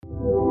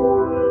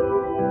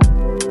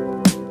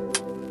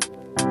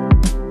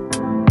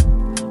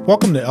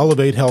Welcome to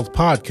Elevate Health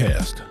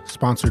Podcast,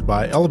 sponsored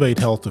by Elevate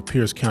Health of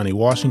Pierce County,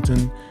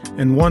 Washington,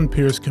 and One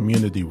Pierce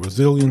Community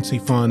Resiliency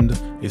Fund,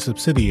 a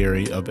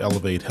subsidiary of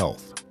Elevate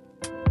Health.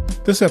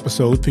 This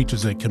episode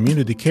features a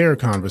community care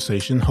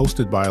conversation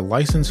hosted by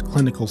licensed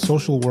clinical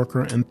social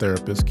worker and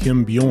therapist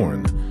Kim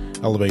Bjorn,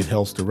 Elevate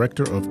Health's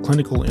Director of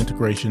Clinical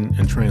Integration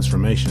and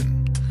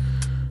Transformation.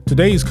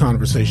 Today's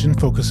conversation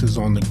focuses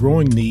on the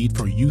growing need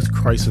for youth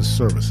crisis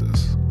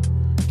services.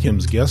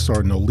 Kim's guests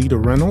are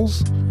Nolita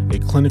Reynolds, a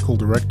clinical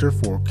director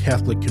for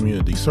Catholic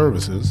Community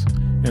Services,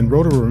 and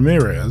Rhoda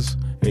Ramirez,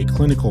 a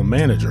clinical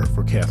manager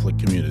for Catholic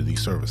Community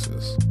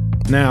Services.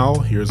 Now,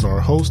 here's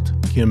our host,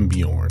 Kim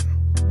Bjorn.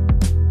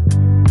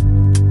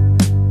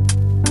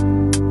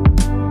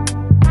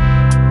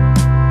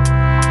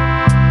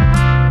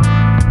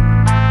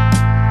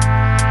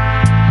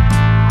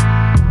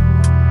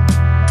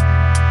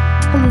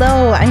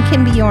 Hello, I'm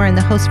Kim Bjorn,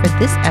 the host for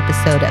this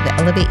episode of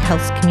Elevate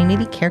Health's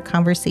Community Care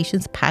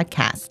Conversations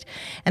podcast.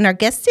 And our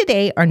guests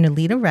today are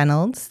Nolita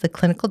Reynolds, the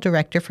Clinical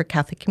Director for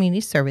Catholic Community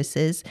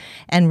Services,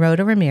 and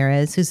Rhoda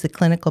Ramirez, who's the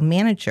Clinical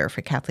Manager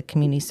for Catholic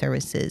Community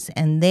Services.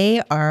 And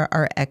they are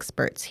our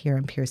experts here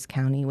in Pierce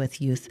County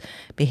with Youth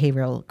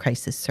Behavioral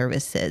Crisis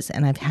Services.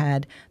 And I've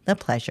had the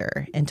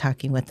pleasure in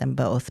talking with them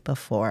both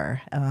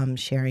before,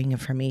 sharing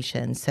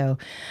information. So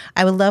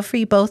I would love for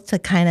you both to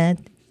kind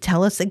of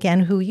tell us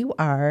again who you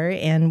are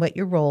and what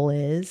your role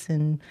is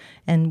and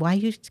why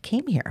you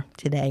came here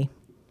today.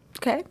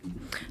 Okay.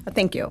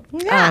 Thank you.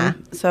 Yeah.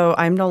 So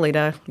I'm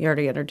Nolita. You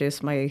already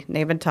introduced my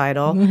name and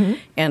title.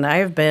 And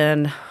I've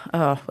been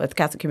with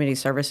Catholic Community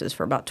Services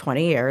for about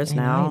 20 years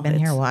now. You've been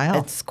here a while.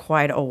 It's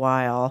quite a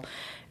while.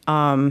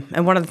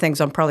 And one of the things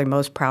I'm probably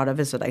most proud of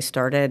is that I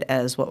started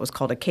as what was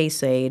called a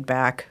case aide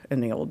back in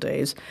the old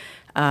days.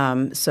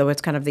 So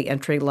it's kind of the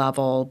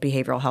entry-level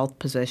behavioral health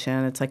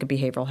position. It's like a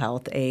behavioral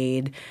health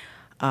aide.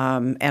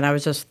 And I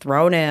was just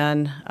thrown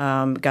in,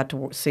 got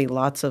to see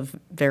lots of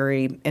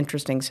very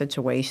interesting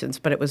situations.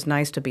 But it was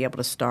nice to be able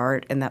to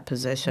start in that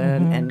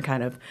position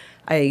and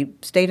I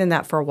stayed in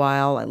that for a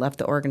while. I left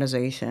the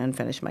organization,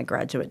 finished my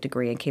graduate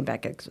degree, and came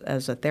back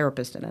as a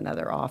therapist in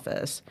another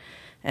office.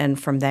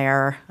 And from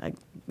there,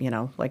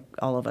 like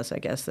all of us, I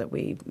guess, that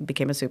we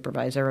became a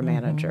supervisor, a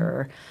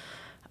manager,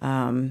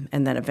 and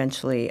then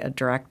eventually a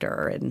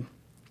director. And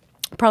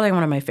probably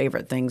one of my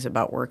favorite things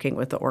about working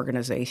with the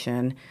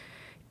organization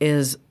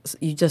is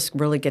you just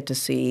really get to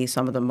see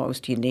some of the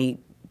most unique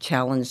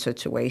challenge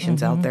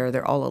situations out there.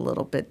 They're all a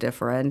little bit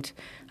different.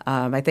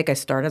 I think I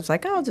started, it's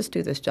like, I'll just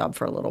do this job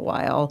for a little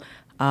while.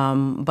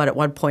 But at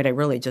one point, I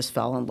really just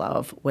fell in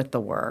love with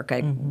the work.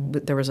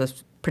 There was a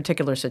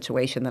particular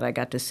situation that I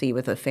got to see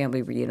with a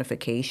family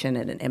reunification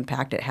and an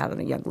impact it had on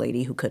a young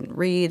lady who couldn't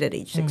read at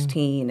age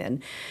 16.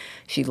 And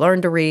she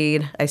learned to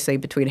read. I say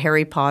between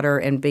Harry Potter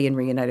and being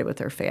reunited with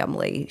her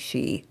family,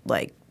 she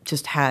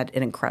just had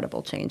an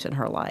incredible change in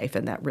her life,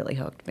 and that really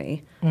hooked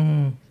me.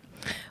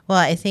 Well,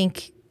 I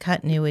think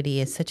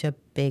continuity is such a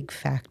big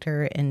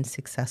factor in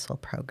successful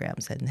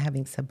programs, and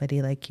having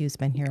somebody like you who's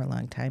been here a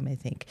long time, I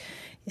think,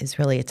 is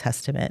really a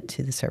testament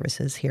to the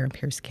services here in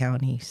Pierce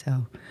County.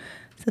 So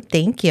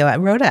thank you.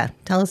 Rhoda,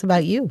 tell us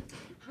about you.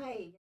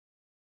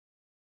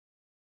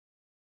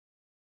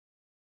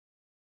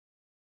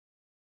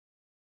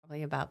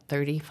 About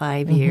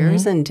 35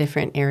 years in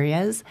different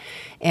areas,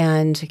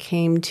 and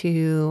came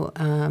to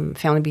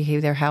Family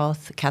Behavioral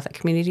Health Catholic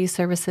Community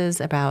Services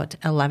about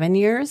 11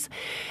 years.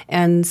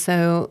 And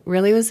so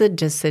really it was a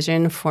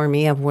decision for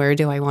me of where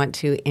do I want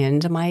to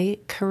end my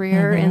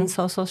career in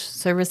social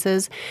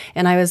services.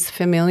 And I was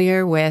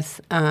familiar with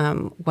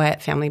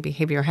what Family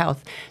Behavioral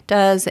Health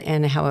does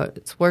and how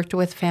it's worked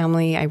with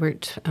family. I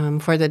worked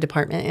for the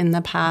department in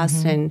the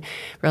past and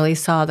really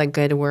saw the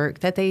good work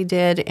that they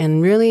did.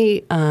 And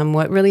really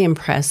what really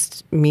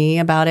impressed me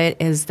about it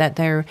is that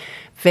their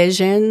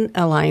vision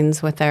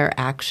aligns with their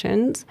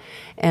actions,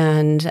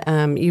 and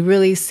you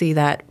really see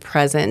that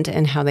present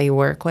in how they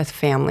work with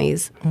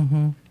families.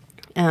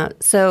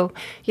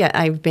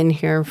 I've been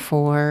here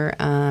for,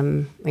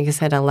 like I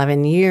said,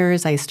 11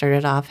 years. I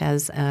started off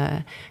as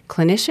a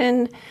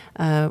clinician,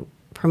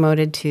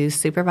 promoted to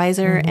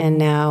supervisor, and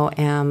now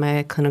am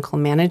a clinical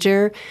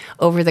manager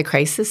over the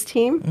crisis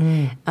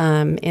team.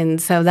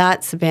 And so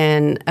that's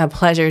been a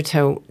pleasure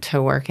to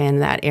work in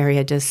that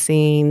area, just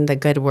seeing the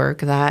good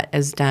work that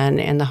is done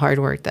and the hard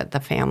work that the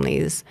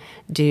families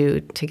do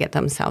to get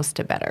themselves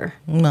to better.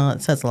 Well,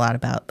 it says a lot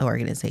about the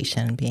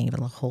organization and being able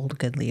to hold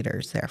good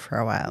leaders there for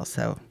a while.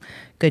 So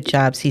good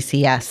job,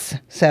 CCS.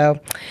 So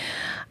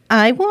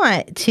I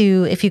want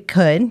to, if you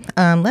could,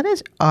 let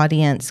us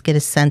audience get a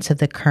sense of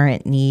the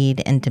current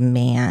need and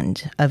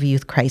demand of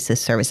youth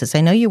crisis services.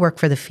 I know you work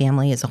for the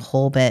family as a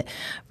whole, but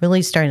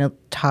really starting to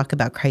talk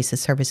about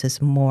crisis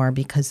services more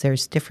because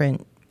there's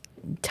different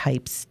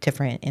types,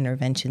 different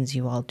interventions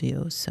you all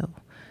do. So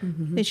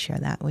please share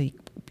that would be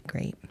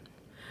great.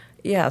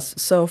 Yes.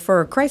 So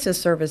for crisis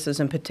services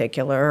in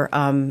particular,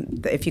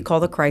 if you call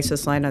the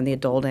crisis line on the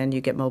adult end,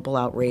 you get mobile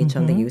outreach.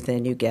 On the youth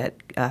end, you get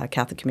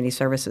Catholic Community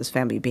Services,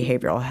 Family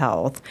Behavioral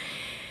Health.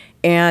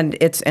 And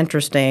it's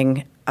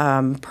interesting.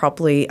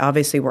 Probably,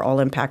 obviously, we're all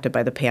impacted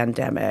by the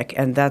pandemic,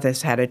 and that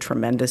has had a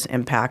tremendous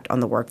impact on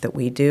the work that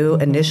we do.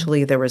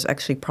 Initially, there was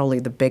actually probably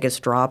the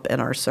biggest drop in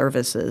our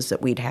services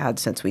that we'd had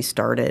since we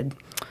started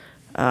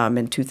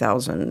in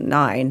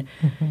 2009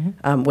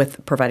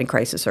 with providing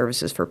crisis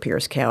services for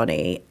Pierce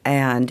County,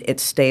 and it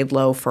stayed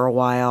low for a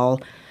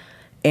while.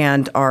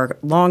 And our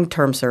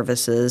long-term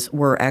services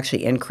were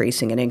actually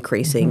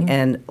increasing.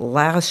 And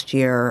last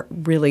year,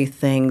 really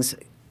things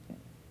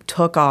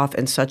took off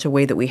in such a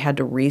way that we had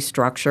to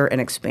restructure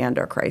and expand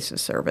our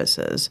crisis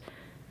services.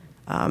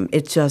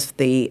 It's just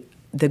the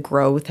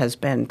growth has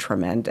been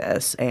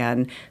tremendous,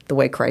 and the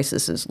way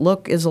crises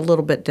look is a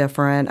little bit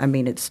different. I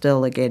mean, it's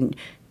still, again,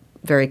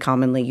 very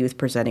commonly youth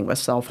presenting with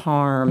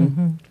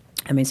self-harm.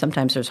 I mean,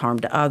 sometimes there's harm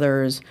to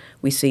others.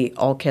 We see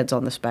all kids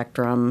on the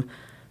spectrum.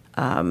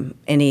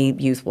 Any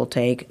youth will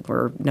take,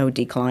 or no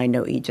decline,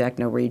 no eject,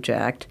 no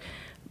reject.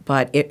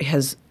 But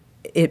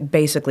it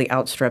basically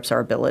outstrips our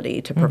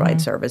ability to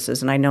provide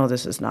services. And I know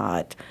this is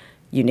not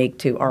unique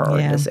to our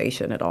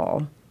organization at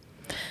all.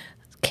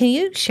 Can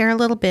you share a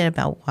little bit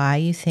about why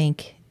you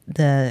think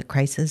the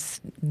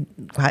crisis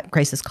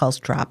calls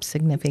dropped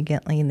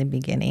significantly in the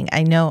beginning?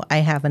 I know I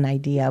have an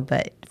idea,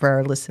 but for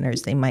our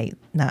listeners, they might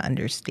not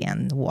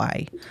understand the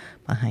why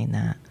behind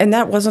that. And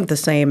that wasn't the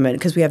same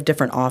because we have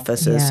different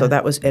offices, so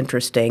that was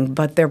interesting.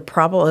 But there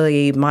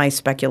probably, my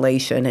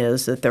speculation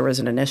is that there was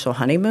an initial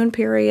honeymoon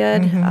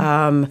period.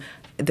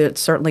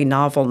 It's certainly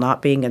novel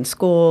not being in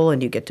school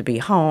and you get to be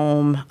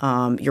home.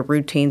 Your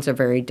routines are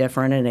very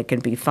different and it can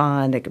be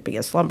fun. It could be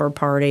a slumber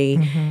party.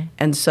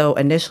 And so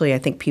initially I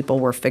think people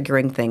were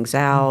figuring things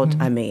out.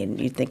 I mean,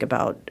 you think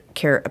about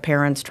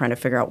parents trying to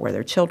figure out where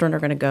their children are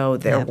going to go.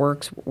 Their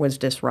work was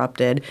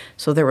disrupted.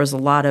 So there was a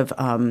lot of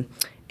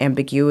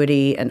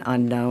ambiguity and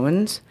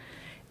unknowns.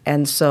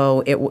 And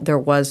so there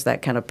was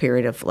that kind of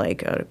period of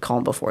like a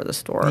calm before the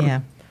storm.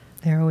 Yeah,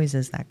 there always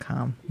is that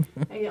calm.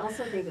 I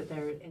also think that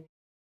there...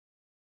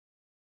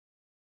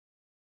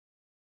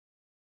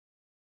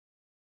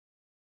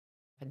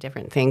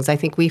 different things. I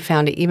think we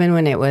found it even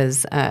when it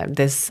was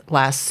this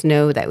last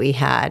snow that we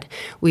had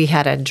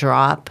a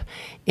drop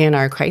in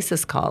our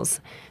crisis calls.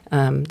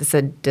 It's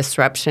a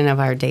disruption of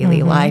our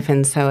daily life,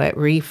 and so it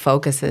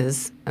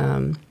refocuses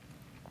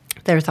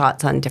their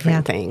thoughts on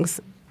different things.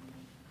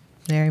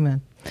 Very much.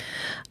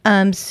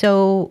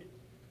 So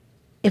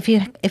if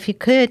you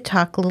could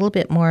talk a little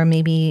bit more,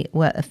 maybe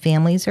what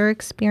families are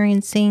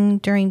experiencing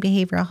during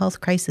behavioral health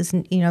crisis,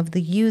 and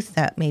the youth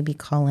that maybe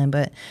call in,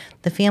 but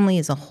the family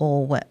as a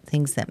whole, what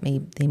things that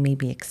they may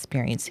be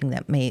experiencing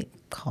that may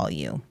call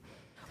you.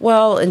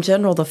 Well, in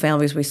general, the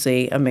families we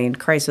see, I mean,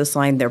 crisis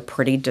line, they're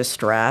pretty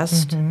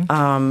distressed.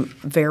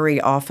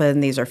 Very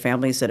often, these are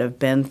families that have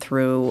been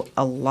through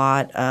a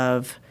lot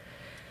of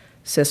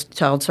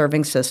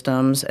child-serving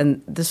systems,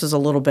 and this is a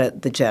little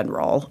bit the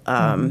general.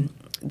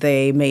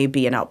 They may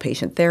be in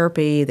outpatient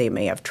therapy. They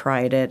may have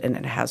tried it and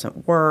it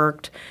hasn't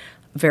worked.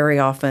 Very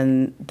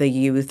often the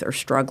youth are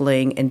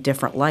struggling in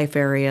different life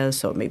areas.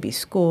 So it may be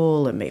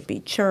school, it may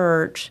be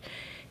church.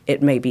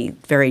 It may be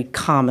very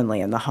commonly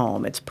in the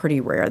home. It's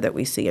pretty rare that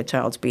we see a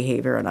child's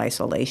behavior in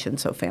isolation,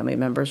 so family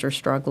members are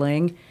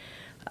struggling.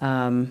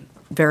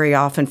 Very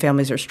often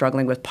families are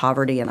struggling with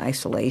poverty and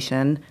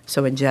isolation.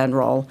 So in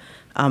general,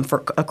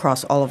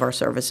 across all of our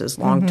services,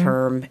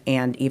 long-term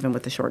and even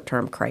with the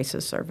short-term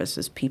crisis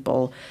services,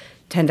 people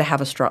tend to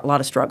have a lot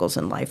of struggles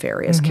in life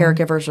areas.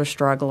 Caregivers are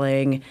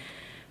struggling.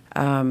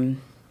 And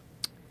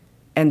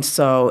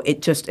so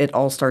it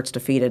all starts to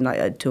feed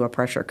into a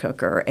pressure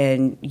cooker,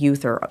 and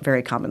youth are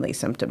very commonly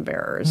symptom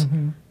bearers.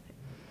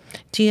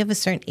 Do you have a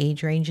certain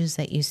age ranges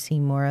that you see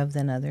more of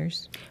than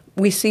others?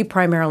 We see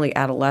primarily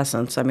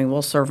adolescents. I mean,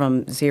 we'll serve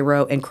them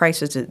in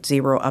crisis at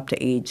 0 up to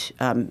age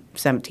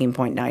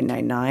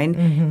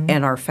 17.999.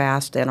 And our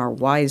FAST and our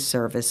WISE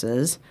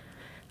services,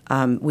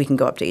 we can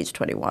go up to age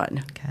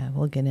 21. Okay,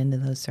 we'll get into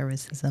those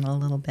services in a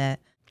little bit.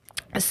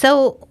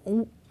 So,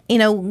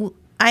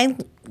 I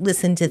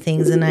listen to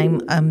things and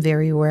I'm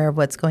very aware of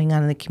what's going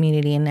on in the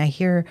community, and I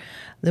hear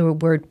the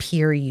word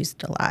peer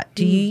used a lot.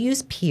 Do you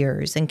use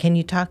peers, and can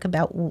you talk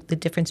about the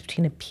difference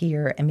between a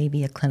peer and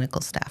maybe a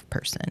clinical staff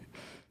person?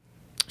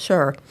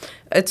 Sure.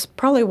 It's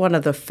probably one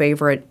of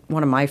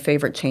my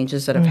favorite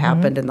changes that have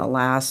happened in the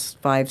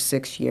last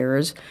 5-6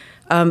 years.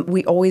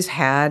 We always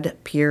had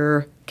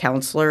peer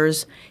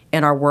counselors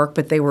in our work,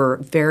 but they were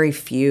very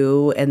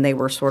few and they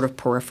were sort of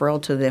peripheral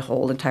to the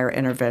whole entire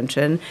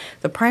intervention.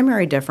 The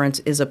primary difference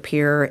is a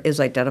peer is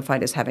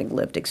identified as having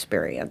lived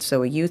experience.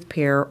 So a youth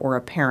peer or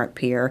a parent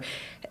peer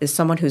is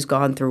someone who's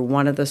gone through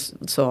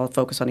so I'll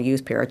focus on a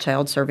youth peer, a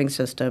child serving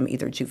system,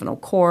 either juvenile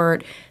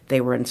court,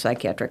 they were in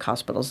psychiatric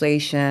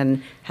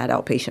hospitalization, had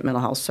outpatient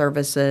mental health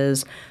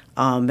services,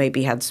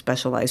 maybe had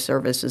specialized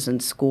services in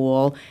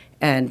school,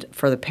 and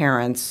for the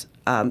parents,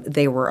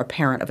 they were a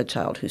parent of a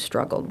child who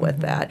struggled with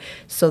that.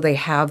 So they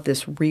have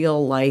this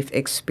real life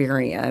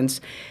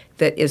experience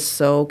that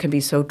can be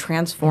so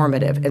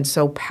transformative and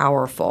so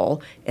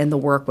powerful in the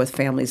work with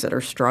families that are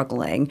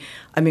struggling.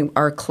 I mean,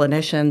 our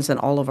clinicians and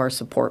all of our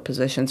support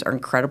positions are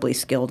incredibly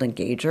skilled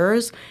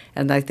engagers,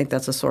 and I think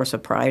that's a source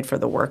of pride for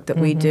the work that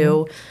we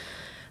do.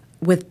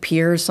 With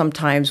peers,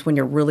 sometimes when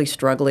you're really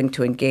struggling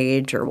to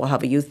engage, or we'll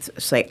have a youth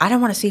say, I don't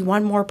want to see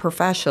one more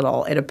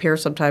professional. It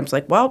appears sometimes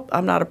like, well,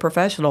 I'm not a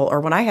professional. Or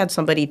when I had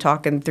somebody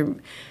talking through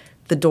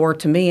the door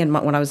to me and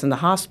when I was in the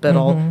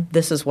hospital,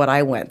 this is what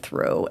I went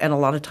through. And a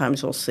lot of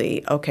times you'll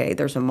see, okay,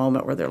 there's a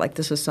moment where they're like,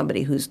 this is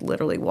somebody who's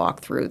literally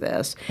walked through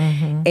this.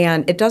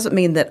 And it doesn't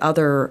mean that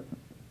other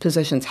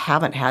positions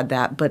haven't had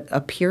that, but a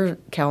peer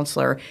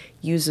counselor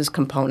uses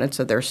components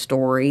of their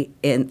story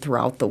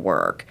throughout the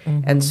work.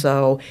 And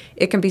so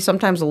it can be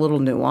sometimes a little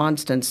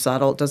nuanced and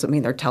subtle. It doesn't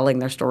mean they're telling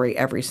their story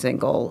every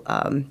single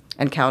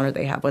encounter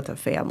they have with a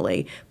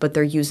family, but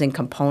they're using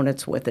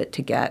components with it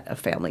to get a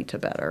family to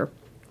better.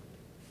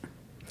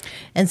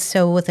 And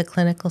so with a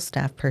clinical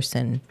staff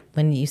person,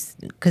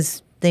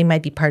 because they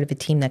might be part of a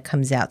team that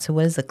comes out, so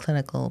what does a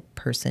clinical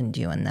person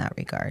do in that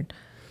regard?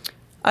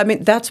 I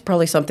mean, that's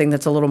probably something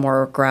that's a little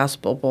more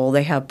graspable.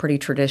 They have pretty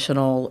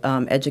traditional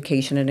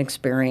education and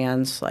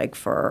experience. Like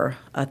for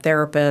a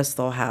therapist,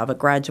 they'll have a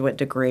graduate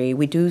degree.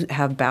 We do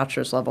have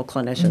bachelor's level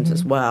clinicians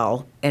as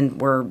well,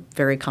 and we're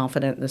very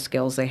confident in the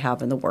skills they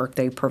have and the work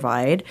they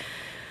provide.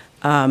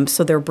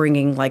 So they're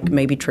bringing like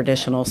maybe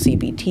traditional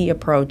CBT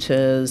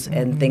approaches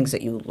and things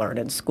that you learn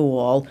in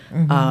school.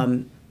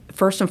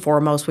 First and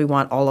foremost, we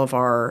want all of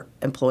our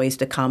employees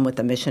to come with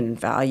the mission and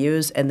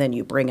values, and then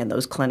you bring in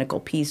those clinical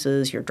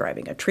pieces. You're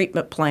driving a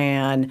treatment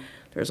plan.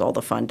 There's all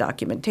the fun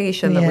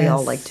documentation that we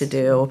all like to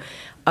do.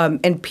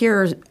 And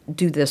peers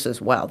do this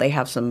as well. They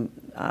have some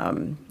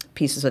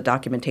pieces of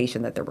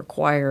documentation that they're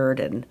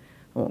required, and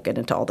I won't get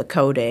into all the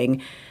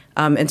coding.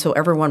 And so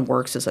everyone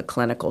works as a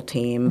clinical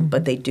team,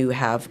 but they do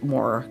have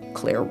more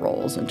clear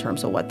roles in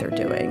terms of what they're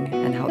doing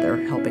and how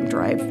they're helping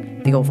drive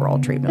the overall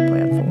treatment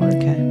plan forward.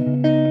 Okay.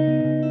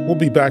 We'll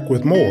be back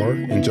with more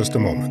in just a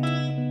moment.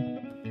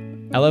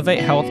 Elevate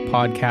Health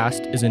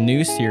Podcast is a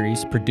new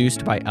series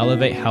produced by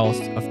Elevate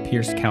Health of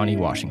Pierce County,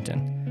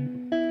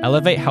 Washington.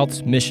 Elevate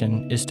Health's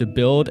mission is to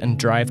build and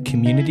drive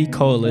community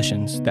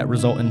coalitions that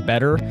result in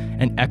better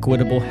and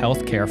equitable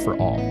health care for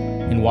all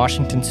in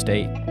Washington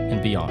State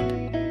and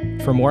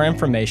beyond. For more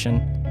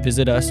information,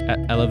 visit us at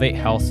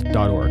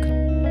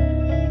elevatehealth.org.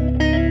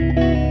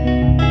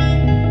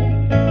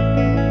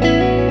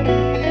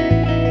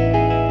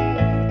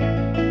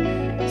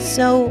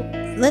 So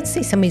let's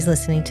say somebody's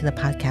listening to the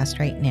podcast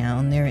right now,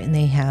 and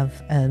they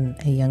have a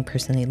young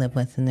person they live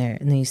with,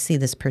 and you see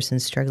this person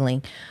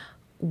struggling.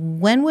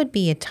 When would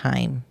be a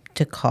time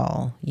to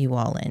call you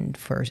all in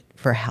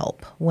for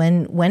help?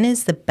 When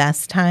is the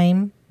best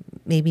time?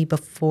 Maybe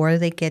before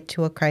they get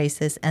to a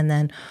crisis, and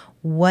then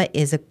what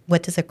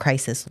does a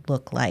crisis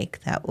look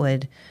like that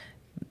would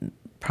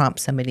prompt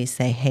somebody to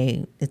say,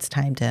 "Hey, it's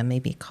time to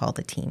maybe call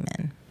the team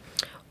in"?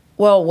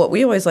 Well, what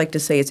we always like to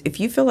say is if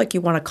you feel like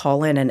you want to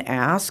call in and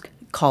ask,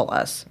 call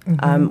us.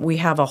 We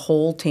have a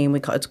whole team.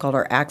 It's called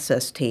our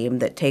Access team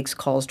that takes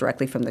calls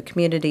directly from the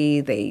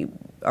community. They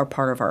are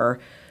part of our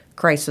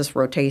crisis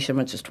rotation,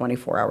 which is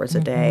 24 hours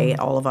a day.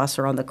 All of us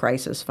are on the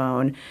crisis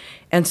phone.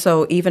 And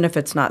so even if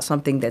it's not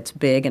something that's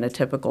big in a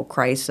typical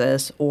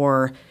crisis,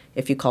 or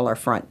if you call our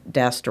front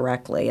desk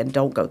directly and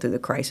don't go through the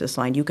crisis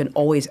line, you can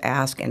always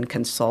ask and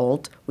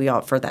consult. We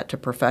offer that to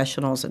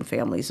professionals and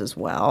families as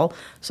well.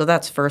 So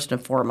that's first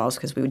and foremost,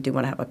 because we do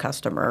want to have a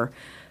customer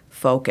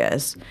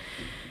focus.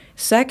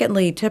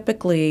 Secondly,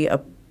 typically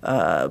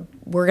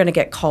we're going to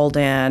get called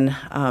in.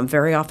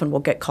 Very often we'll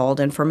get called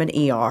in from an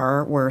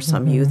ER where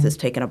some youth has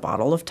taken a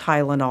bottle of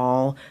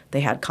Tylenol.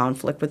 They had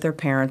conflict with their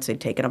parents. They'd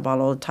taken a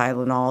bottle of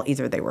Tylenol.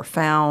 Either they were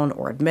found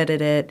or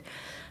admitted it.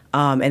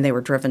 And they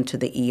were driven to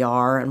the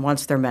ER. And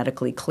once they're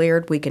medically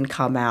cleared, we can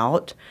come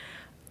out.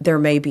 There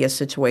may be a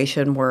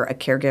situation where a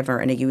caregiver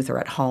and a youth are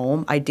at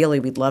home. Ideally,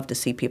 we'd love to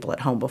see people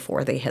at home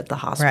before they hit the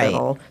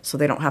hospital, so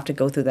they don't have to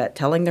go through that,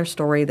 telling their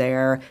story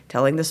there,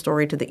 telling the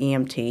story to the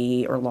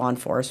EMT or law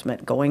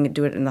enforcement, going and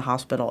do it in the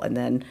hospital, and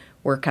then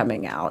we're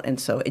coming out.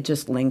 And so it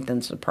just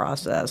lengthens the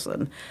process.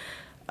 And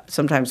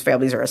sometimes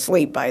families are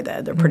asleep by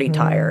then. They're pretty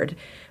tired.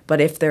 But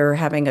if they're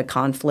having a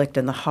conflict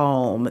in the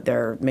home,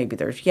 maybe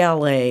there's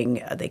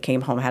yelling, they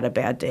came home, had a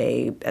bad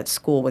day at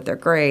school with their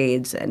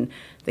grades, and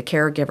the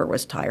caregiver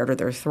was tired, or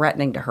they're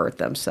threatening to hurt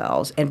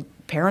themselves, and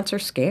parents are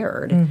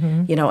scared,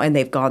 and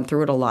they've gone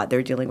through it a lot.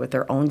 They're dealing with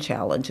their own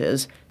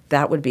challenges.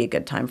 That would be a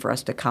good time for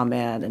us to come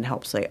in and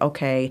help say,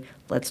 okay,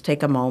 let's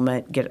take a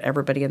moment, get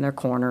everybody in their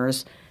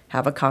corners,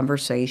 have a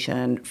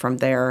conversation. From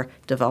there,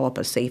 develop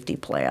a safety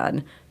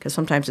plan, because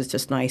sometimes it's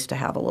just nice to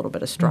have a little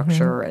bit of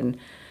structure and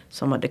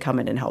someone to come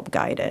in and help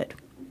guide it.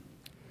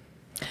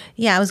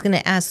 Yeah, I was going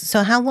to ask,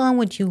 so how long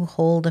would you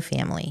hold a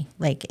family,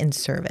 like, in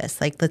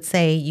service? Like, let's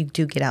say you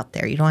do get out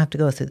there. You don't have to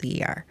go through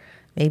the ER.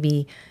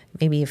 Maybe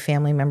a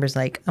family member's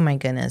like, oh, my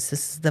goodness,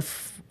 this is the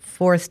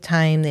fourth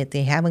time that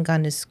they haven't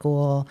gone to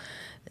school.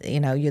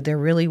 They're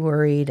really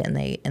worried, and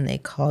they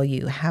call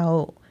you.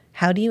 How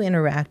How do you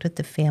interact with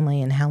the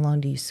family, and how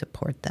long do you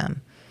support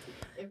them?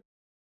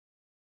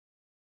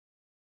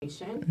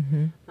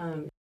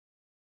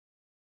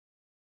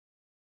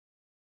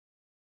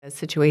 A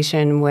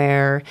situation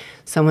where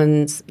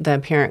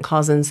the parent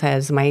calls and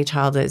says, my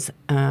child is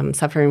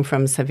suffering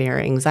from severe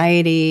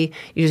anxiety.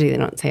 Usually they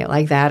don't say it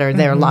like that, or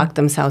they're locked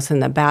themselves in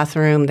the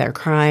bathroom, they're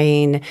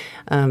crying,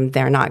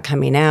 they're not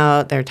coming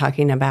out, they're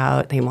talking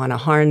about they want to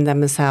harm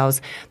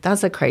themselves.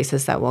 That's a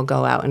crisis that will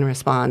go out and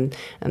respond,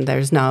 and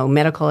there's no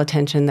medical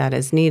attention that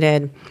is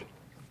needed.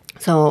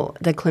 So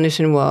the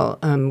clinician will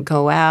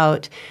go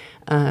out,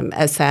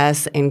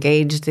 assess,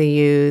 engage the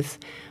youth,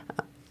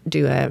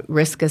 do a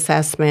risk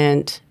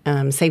assessment,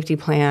 safety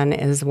plan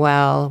as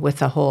well with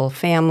the whole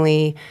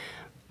family.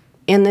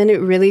 And then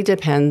it really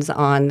depends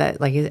on,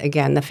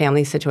 the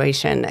family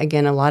situation.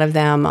 Again, a lot of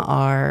them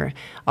are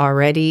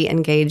already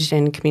engaged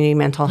in community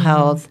mental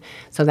health,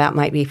 so that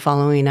might be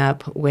following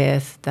up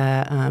with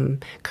the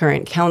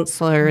current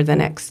counselor the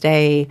next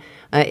day.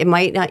 It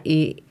might not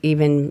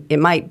even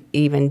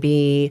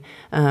be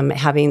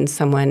having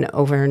someone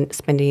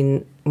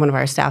one of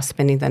our staff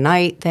spending the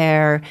night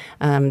there.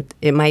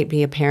 It might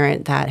be a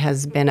parent that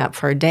has been up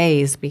for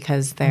days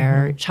because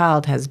their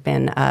child has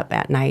been up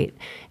at night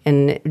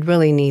and it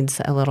really needs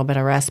a little bit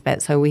of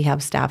respite. So we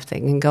have staff that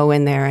can go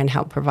in there and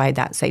help provide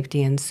that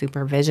safety and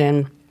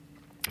supervision.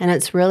 And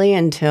it's really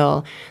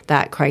until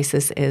that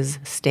crisis is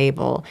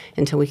stable,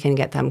 until we can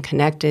get them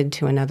connected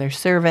to another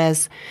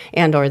service,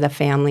 and or the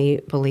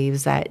family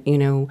believes that,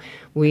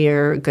 we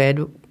are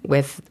good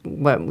with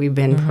what we've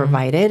been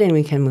provided and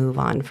we can move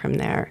on from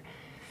there.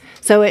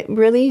 So it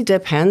really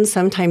depends.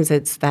 Sometimes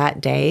it's that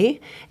day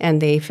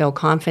and they feel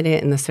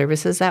confident in the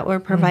services that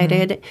were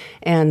provided,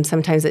 and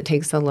sometimes it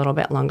takes a little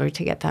bit longer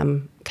to get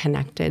them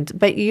connected.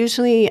 But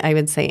usually I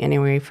would say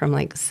anywhere from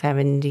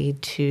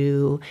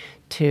 72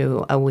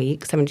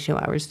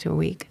 hours to a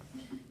week.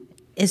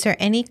 Is there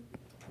any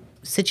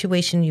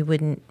situation you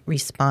wouldn't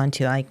respond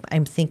to?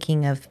 I'm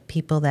thinking of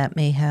people that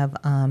may have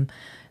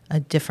a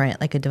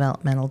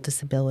developmental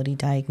disability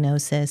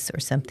diagnosis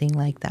or something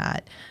like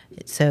that.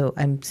 So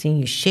I'm seeing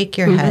you shake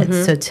your head.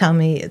 So tell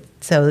me,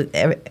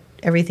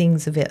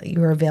 everything's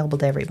you're available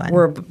to everyone?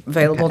 We're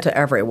available to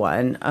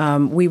everyone.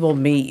 We will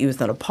meet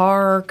youth in a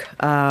park.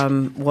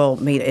 We'll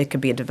meet, it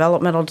could be a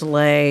developmental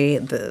delay.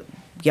 The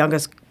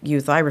youngest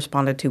youth I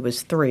responded to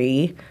was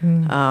 3.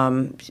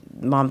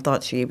 Mom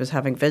thought she was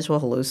having visual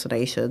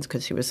hallucinations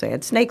because she was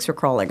saying snakes are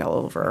crawling all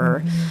over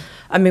her.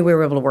 I mean, we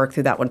were able to work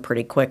through that one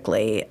pretty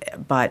quickly.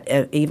 But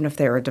even if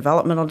they're a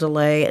developmental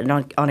delay, and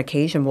on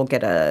occasion we'll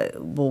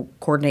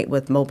coordinate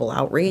with mobile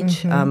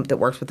outreach that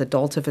works with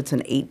adults. If it's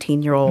an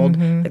 18-year-old,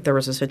 like there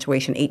was a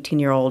situation,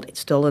 18-year-old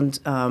still in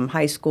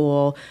high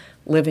school,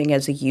 living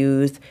as a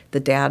youth.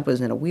 The dad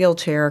was in a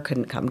wheelchair,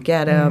 couldn't come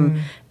get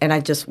him. And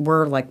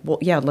we're like, well,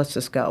 yeah, let's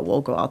just go. We'll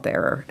go out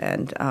there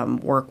and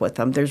work with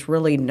them. There's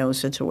really no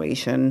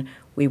situation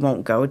we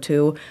won't go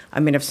to. I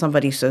mean, if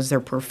somebody says they're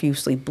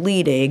profusely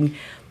bleeding,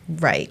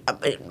 right,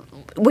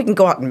 we can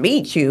go out and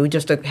meet you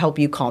just to help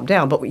you calm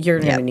down, but you're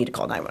going to need to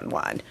call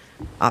 911,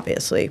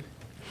 obviously.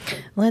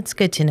 Well, that's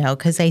good to know,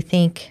 because I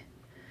think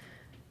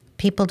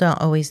people don't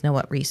always know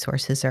what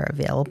resources are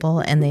available,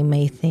 and they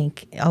may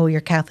think, oh,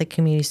 your Catholic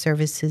Community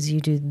Services,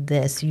 you do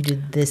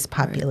this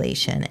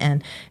population,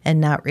 and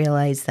not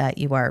realize that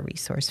you are a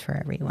resource for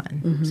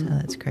everyone. So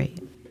that's great.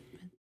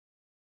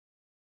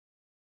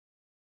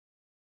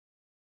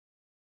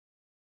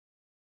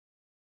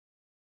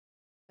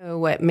 So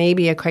what may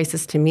be a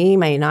crisis to me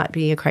might not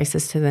be a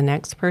crisis to the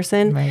next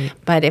person. Right.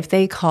 But if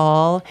they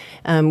call,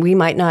 it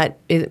might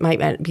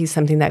not be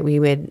something that we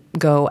would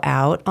go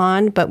out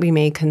on, but we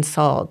may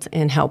consult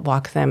and help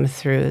walk them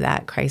through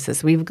that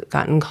crisis. We've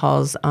gotten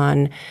calls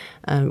on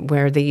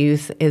where the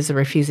youth is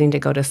refusing to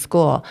go to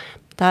school.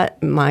 That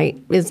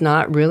is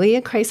not really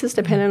a crisis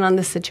dependent on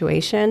the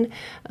situation,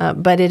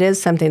 but it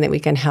is something that we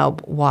can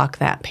help walk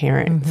that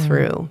parent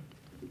through.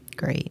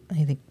 Great.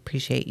 I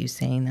appreciate you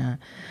saying that.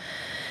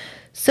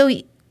 So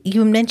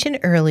you mentioned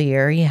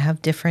earlier you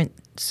have different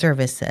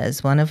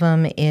services. One of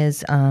them is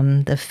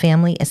the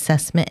Family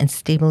Assessment and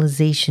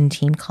Stabilization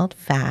Team called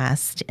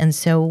FAST. And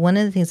so one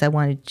of the things I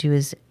wanted to do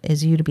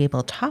is you to be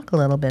able to talk a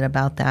little bit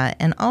about that,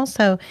 and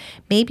also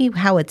maybe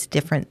how it's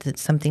different than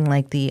something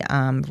like the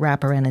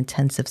wraparound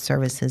intensive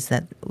services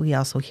that we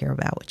also hear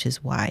about, which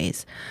is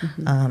WISE.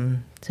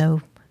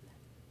 So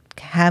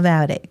have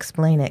at it.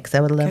 Explain it, because I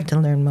would love to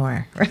learn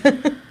more.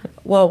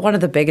 Well, one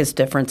of the biggest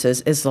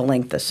differences is the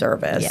length of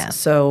service. Yeah.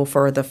 So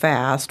for the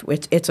FAST,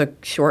 it's a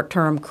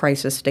short-term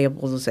crisis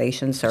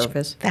stabilization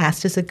service.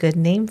 FAST is a good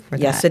name for that.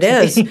 Yes, it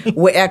is.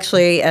 We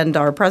actually, and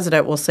our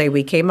president will say,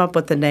 we came up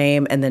with the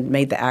name and then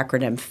made the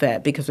acronym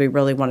fit because we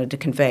really wanted to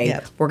convey,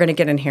 we're going to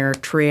get in here,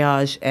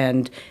 triage,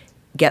 and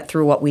get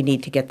through what we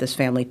need to get this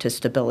family to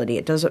stability.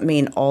 It doesn't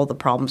mean all the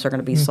problems are going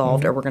to be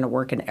solved, or we're going to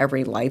work in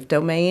every life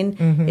domain,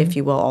 if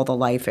you will, all the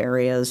life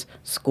areas,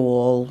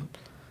 school,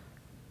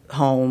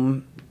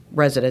 home,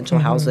 residential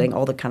housing,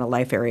 all the kind of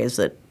life areas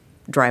that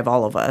drive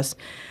all of us.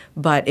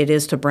 But it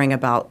is to bring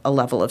about a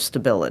level of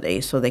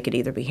stability. So they could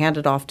either be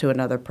handed off to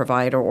another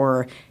provider,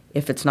 or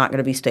if it's not going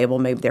to be stable,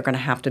 maybe they're going to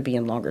have to be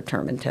in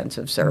longer-term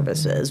intensive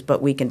services.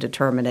 But we can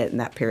determine it in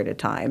that period of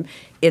time.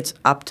 It's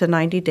up to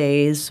 90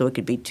 days, so it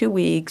could be 2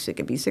 weeks, it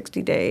could be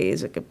 60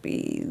 days, it could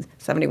be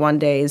 71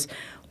 days,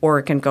 or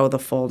it can go the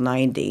full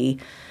 90.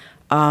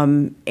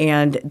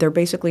 And they're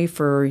basically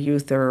for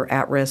youth that are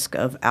at risk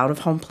of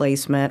out-of-home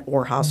placement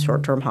or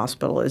short-term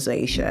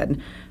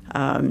hospitalization.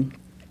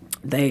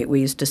 We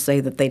used to say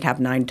that they'd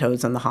have 9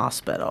 toes in the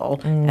hospital.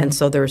 And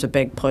so there's a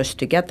big push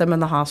to get them in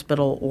the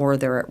hospital, or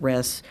they're at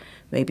risk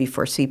maybe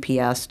for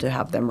CPS to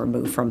have them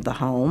removed from the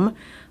home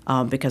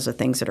because of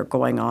things that are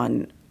going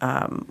on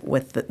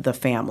with the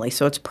family.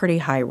 So it's pretty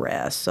high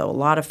risk. So a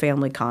lot of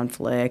family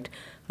conflict,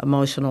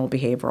 emotional,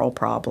 behavioral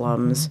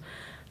problems,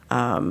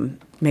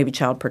 maybe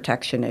child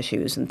protection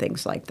issues and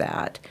things like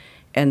that.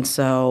 And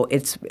so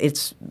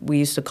we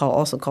used to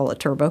also call it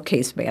turbo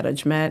case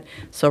management.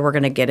 So we're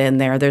going to get in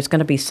there. There's going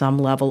to be some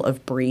level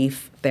of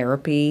brief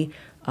therapy,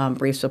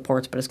 brief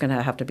supports, but it's going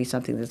to have to be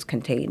something that's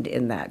contained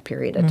in that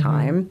period of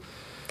time.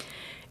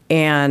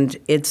 And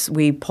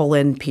we pull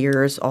in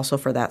peers also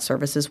for that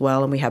service as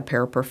well, and we have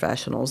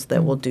paraprofessionals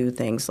that will do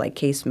things like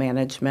case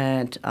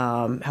management,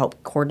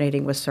 help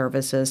coordinating with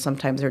services.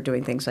 Sometimes they're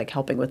doing things like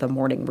helping with a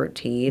morning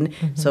routine.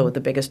 So the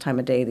biggest time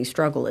of day they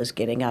struggle is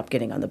getting up,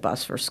 getting on the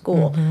bus for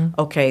school.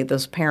 Okay,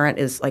 this parent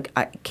is like,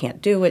 I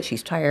can't do it.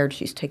 She's tired.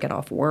 She's taken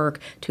off work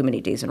too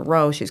many days in a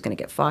row. She's going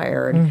to get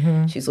fired.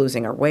 She's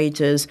losing her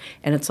wages.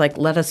 And it's like,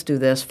 let us do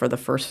this for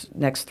the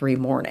next 3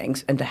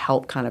 mornings, and to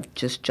help kind of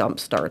just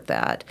jumpstart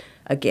that.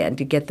 Again,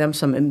 to get them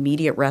some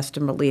immediate rest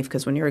and relief,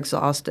 because when you're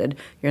exhausted,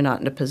 you're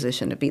not in a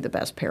position to be the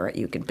best parent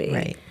you can be.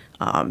 Right.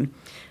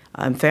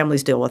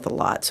 Families deal with a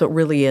lot. So it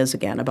really is,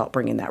 again, about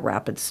bringing that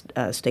rapid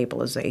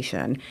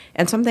stabilization.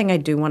 And something I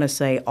do want to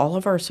say, all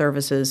of our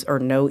services are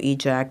no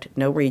eject,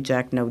 no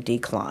reject, no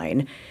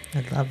decline.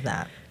 I love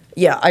that.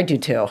 Yeah, I do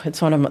too.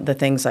 It's one of the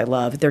things I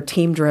love. They're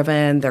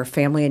team-driven. They're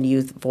family and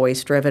youth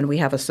voice-driven. We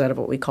have a set of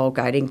what we call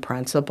guiding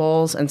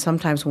principles. And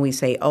sometimes when we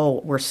say,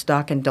 oh, we're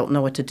stuck and don't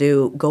know what to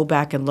do, go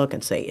back and look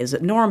and say, is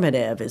it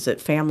normative? Is it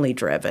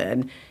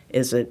family-driven?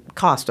 Is it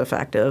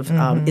cost-effective?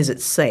 Is it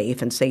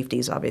safe? And safety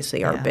is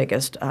obviously our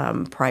biggest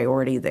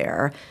priority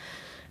there.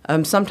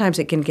 Sometimes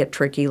it can get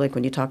tricky, like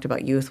when you talked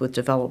about youth with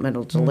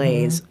developmental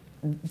delays.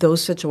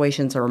 Those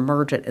situations are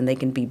emergent, and they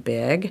can be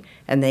big,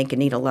 and they can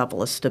need a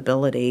level of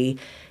stability.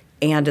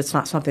 And it's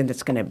not something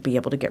that's going to be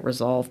able to get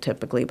resolved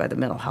typically by the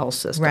mental health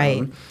system.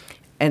 Right.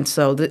 And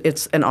so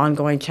it's an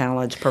ongoing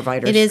challenge.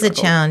 Providers It is struggle.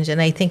 a challenge,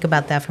 and I think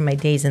about that from my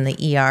days in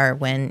the ER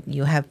when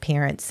you have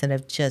parents that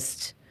have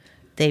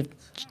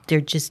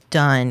they're just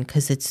done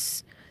because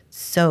it's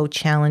so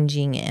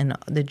challenging and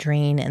the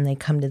drain, and they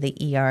come to the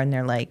ER and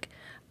they're like,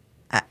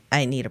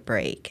 I need a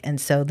break. And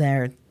so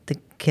the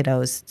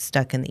kiddos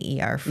stuck in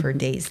the ER for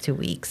days to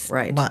weeks,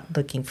 Right.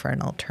 Looking for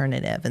an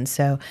alternative. And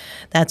so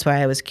that's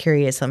why I was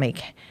curious. I'm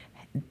like,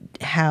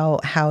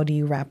 how do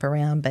you wrap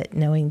around, but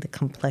knowing the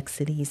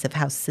complexities of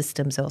how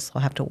systems also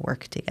have to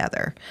work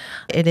together.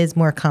 It is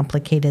more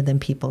complicated than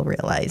people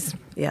realize.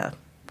 Yeah,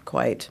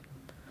 quite.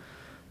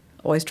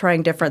 Always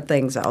trying different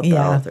things out, though.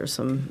 Yeah.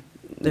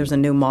 There's a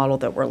new model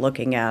that we're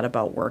looking at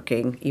about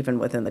working even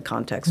within the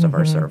context of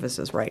our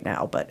services right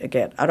now. But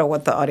again, I don't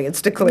want the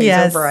audience to glaze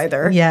over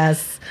either.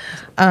 Yes.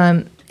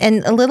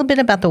 And a little bit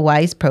about the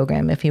WISE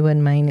program, if you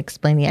wouldn't mind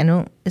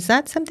explaining. Is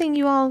that something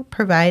you all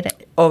provide?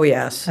 Oh,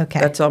 yes. Okay.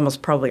 That's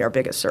almost probably our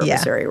biggest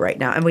service area right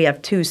now. And we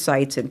have 2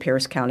 sites in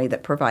Pierce County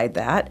that provide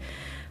that.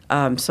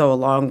 So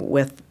along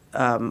with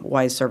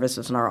WISE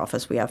services in our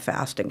office, we have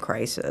FAST and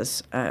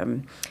Crisis.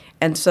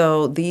 And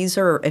so these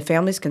are, if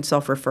families can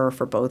self-refer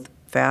for both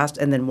FAST,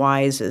 and then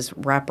WISE is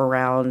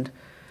wraparound,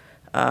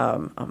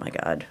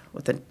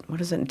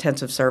 what is it,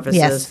 intensive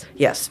services?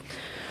 Yes.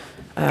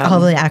 All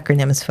the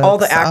acronyms, folks. All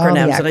the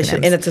acronyms.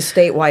 And it's a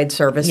statewide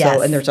service. Yes.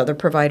 So, and there's other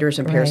providers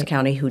in Pierce Right.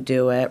 County who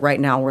do it. Right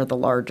now, we're the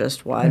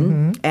largest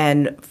one.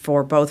 And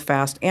for both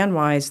FAST and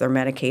WISE, they're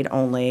Medicaid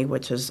only,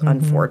 which is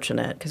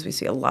unfortunate because we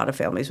see a lot of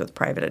families with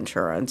private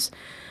insurance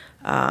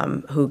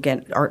who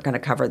aren't going to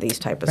cover these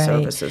type of Right.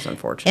 services,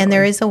 unfortunately. And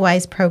there is a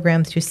WISE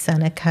program through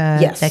Seneca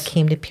Yes. that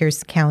came to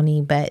Pierce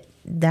County, but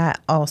that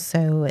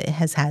also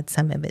has had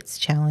some of its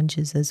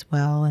challenges as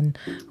well. And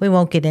we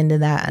won't get into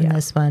that in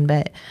this one,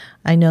 but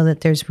I know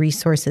that there's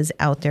resources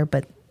out there,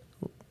 but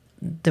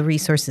the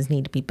resources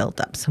need to be built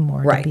up some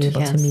more Right. to be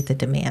able to Yes. meet the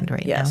demand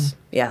right Yes.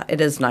 Yeah,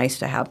 it is nice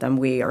to have them.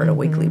 We are at a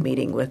weekly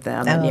meeting with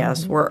them. And Oh.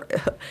 yes,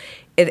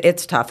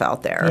 it's tough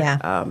out there.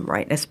 Yeah.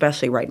 Right,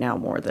 especially right now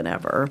more than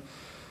ever.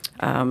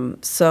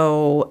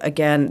 So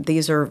again,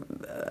 these are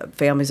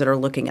families that are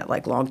looking at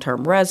like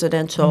long-term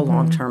residential,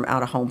 long-term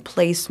out-of-home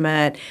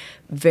placement.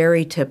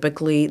 Very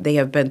typically, they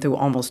have been through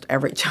almost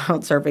every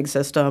child serving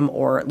system,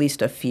 or at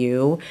least a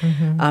few.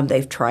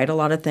 They've tried a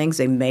lot of things.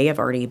 They may have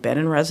already been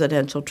in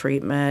residential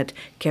treatment.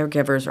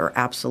 Caregivers are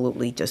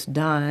absolutely just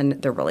done.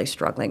 They're really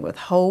struggling with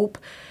hope.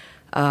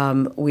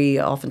 We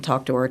often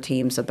talk to our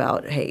teams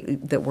about, hey,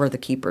 that we're the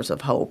keepers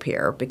of hope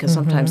here, because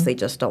sometimes they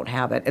just don't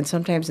have it. And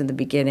sometimes in the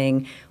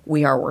beginning,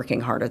 we are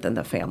working harder than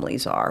the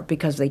families are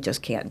because they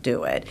just can't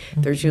do it.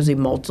 There's usually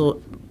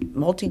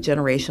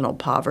multi-generational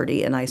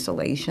poverty and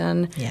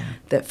isolation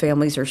that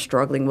families are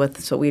struggling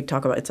with. So we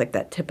talk about, it's like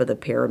that tip of the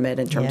pyramid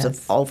in terms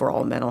of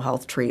overall mental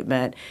health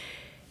treatment.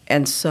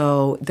 And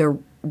so they're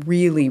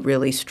really,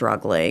 really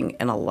struggling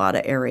in a lot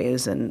of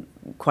areas, and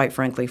quite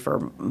frankly,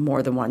 for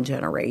more than one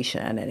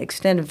generation. And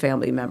extended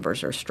family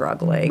members are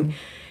struggling.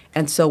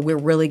 And so we're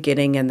really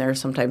getting in there,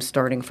 sometimes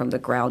starting from the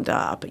ground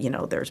up. You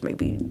know, there's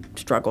maybe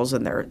struggles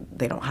in there.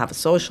 They don't have a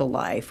social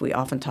life. We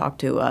often talk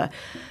to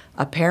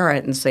a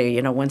parent and say,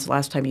 you know, when's the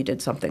last time you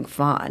did something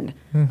fun?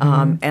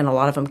 And a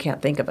lot of them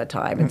can't think of a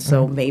time. And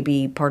so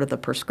maybe part of the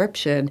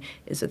prescription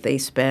is that they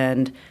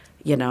spend,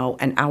 you know,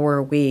 an hour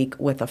a week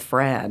with a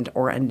friend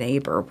or a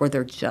neighbor where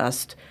they're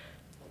just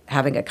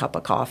having a cup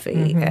of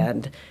coffee,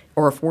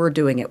 or if we're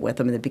doing it with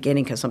them in the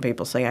beginning, because some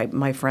people say,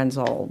 my friends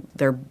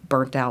they're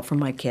burnt out from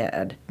my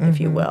kid, if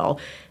you will,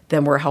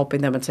 then we're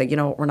helping them and say, you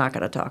know, we're not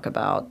going to talk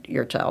about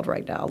your child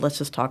right now. Let's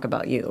just talk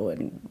about you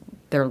and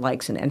their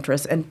likes and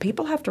interests. And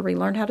people have to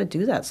relearn how to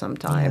do that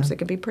sometimes. It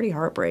can be pretty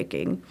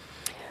heartbreaking.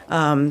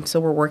 So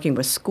we're working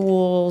with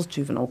schools,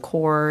 juvenile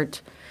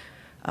court,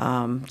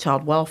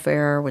 child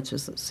welfare, which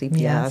is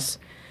CPS,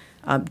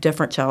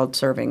 different child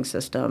serving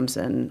systems.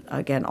 And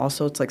again,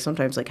 also it's like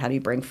sometimes like, how do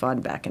you bring fun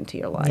back into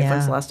your life?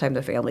 When's the last time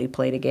the family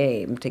played a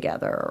game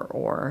together?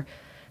 Or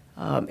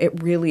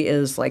it really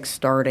is like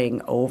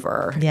starting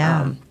over.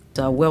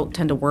 So we'll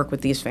tend to work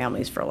with these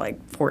families for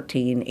like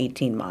 14,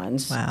 18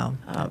 months. Wow.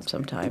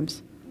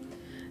 Sometimes.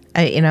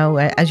 You know,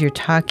 as you're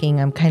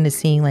talking, I'm kind of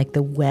seeing like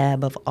the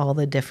web of all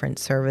the different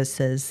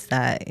services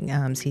that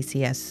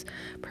CCS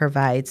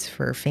provides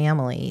for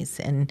families,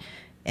 and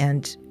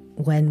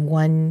when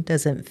one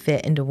doesn't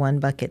fit into one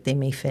bucket, they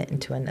may fit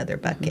into another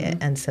bucket,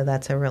 and so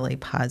that's a really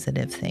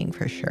positive thing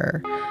for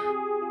sure.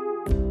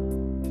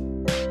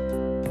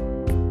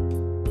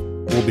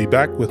 We'll be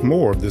back with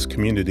more of this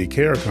community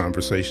care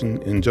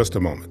conversation in just a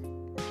moment.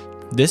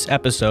 This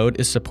episode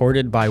is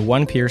supported by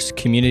One Pierce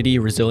Community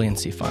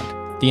Resiliency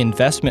Fund, the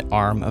investment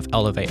arm of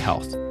Elevate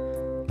Health.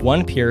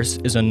 One Pierce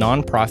is a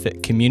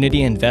nonprofit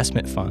community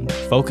investment fund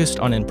focused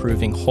on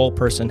improving whole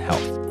person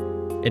health,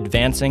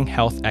 advancing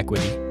health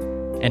equity,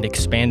 and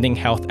expanding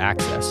health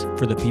access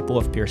for the people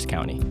of Pierce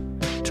County.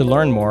 To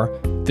learn more,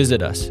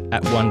 visit us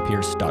at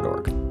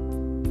onepierce.org.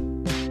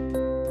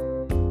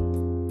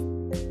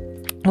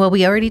 Well,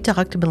 we already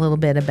talked a little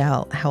bit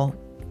about how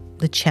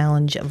the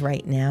challenge of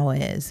right now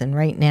is. And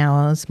right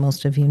now, as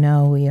most of you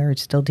know, we are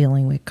still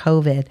dealing with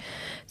COVID.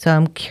 So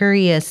I'm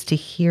curious to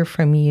hear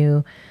from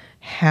you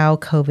how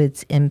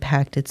COVID's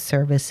impacted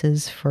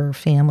services for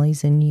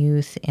families and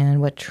youth and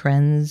what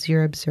trends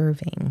you're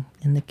observing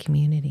in the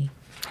community.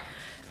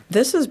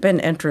 This has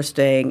been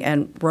interesting,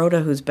 and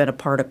Rhoda, who's been a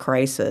part of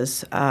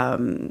Crisis,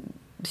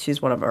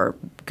 she's one of our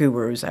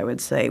gurus, I would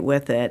say,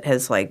 with it,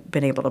 has like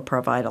been able to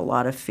provide a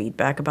lot of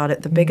feedback about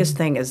it. The biggest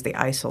thing is the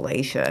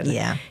isolation.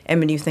 And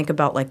when you think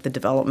about like the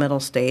developmental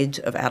stage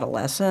of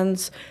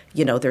adolescence,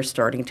 you know, they're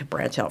starting to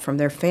branch out from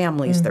their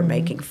families, they're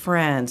making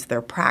friends,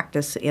 they're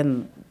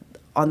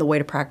on the way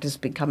to practice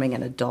becoming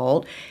an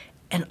adult.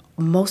 And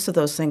most of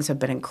those things have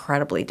been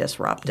incredibly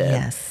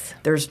disrupted.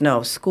 There's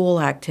no school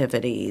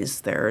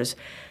activities. There's,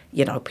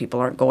 you know, people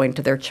aren't going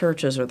to their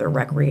churches or their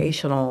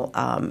recreational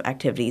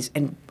activities.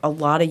 And a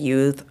lot of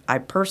youth,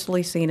 I've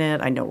personally seen it.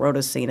 I know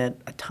Rhoda's seen it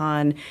a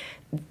ton.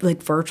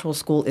 Like virtual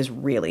school is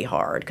really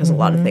hard because a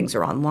lot of things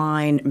are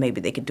online.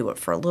 Maybe they could do it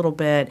for a little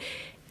bit.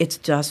 It's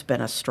just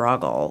been a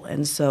struggle.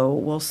 And so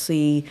we'll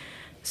see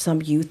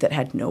some youth that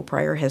had no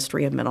prior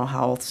history of mental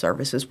health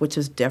services, which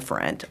is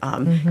different.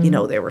 You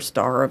know, they were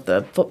star of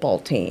the football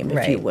team,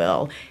 if you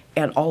will.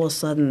 And all of a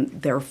sudden,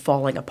 they're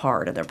falling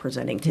apart and they're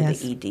presenting to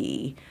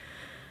the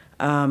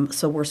ED.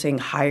 So we're seeing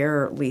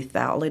higher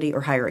lethality,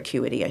 or higher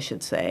acuity, I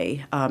should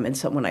say. And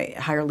so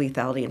higher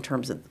lethality in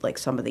terms of like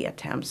some of the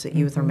attempts that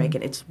youth are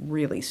making, it's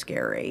really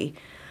scary.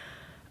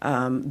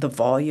 The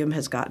volume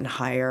has gotten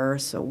higher,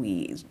 so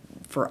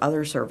for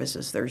other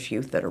services, there's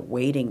youth that are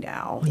waiting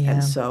now.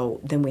 And so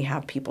then we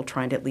have people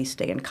trying to at least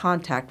stay in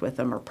contact with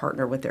them or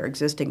partner with their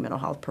existing mental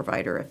health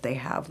provider if they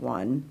have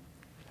one.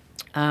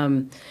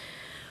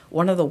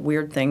 One of the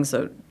weird things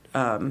that,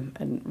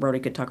 and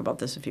Rhoda could talk about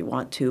this if you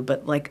want to,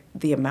 but like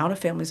the amount of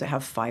families that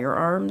have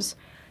firearms,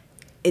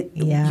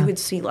 you would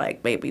see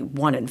like maybe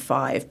 1 in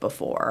 5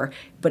 before,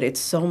 but it's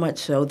so much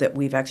so that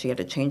we've actually had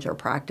to change our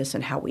practice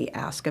and how we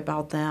ask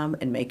about them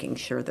and making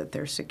sure that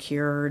they're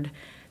secured.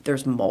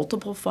 There's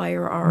multiple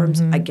firearms.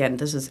 Again,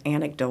 this is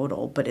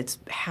anecdotal, but it's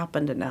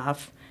happened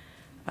enough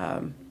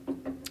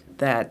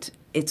that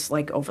it's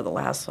like over the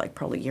last like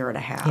probably year and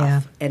a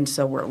half. And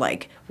so we're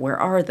like, where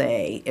are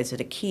they? Is it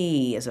a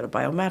key? Is it a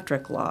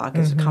biometric lock?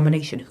 Is it a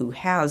combination? Who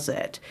has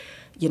it?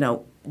 You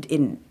know,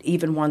 in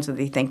even ones that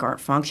they think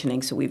aren't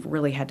functioning. So we've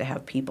really had to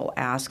have people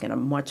ask in a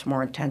much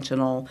more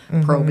intentional,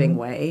 probing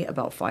way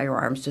about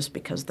firearms, just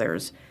because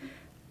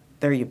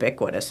they're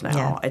ubiquitous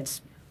now.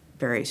 It's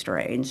very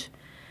strange.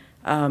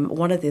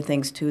 One of the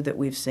things, too, that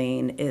we've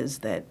seen is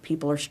that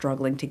people are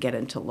struggling to get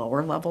into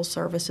lower-level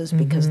services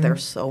because they're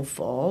so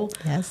full.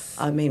 Yes.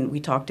 I mean, we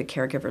talk to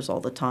caregivers all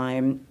the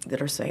time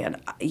that are saying,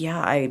 yeah,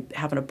 I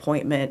have an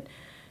appointment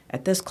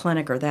at this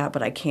clinic or that,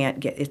 but I can't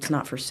get, it's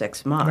not for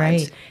 6 months.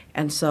 Right.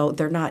 And so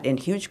they're not in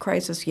huge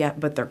crisis yet,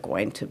 but they're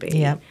going to be.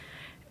 Yep.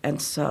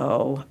 And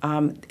so,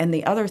 and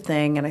the other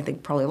thing, and I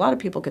think probably a lot of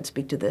people could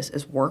speak to this,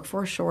 is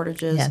workforce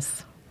shortages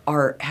Yes.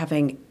 are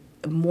having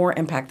more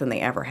impact than they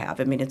ever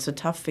have. I mean, it's a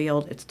tough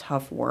field, it's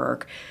tough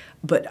work,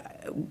 but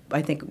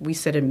I think we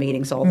sit in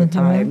meetings all the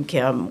time,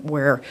 Kim,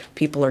 where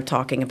people are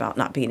talking about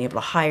not being able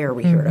to hire.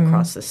 We hear it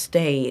across the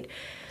state,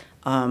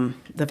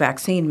 the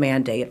vaccine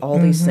mandate, all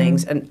these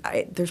things. And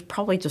there's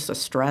probably just a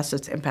stress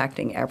that's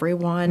impacting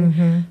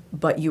everyone,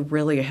 but you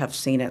really have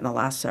seen it in the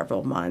last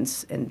several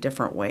months in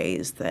different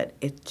ways that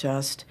it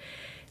just...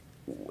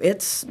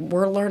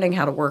 we're learning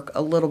how to work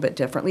a little bit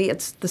differently.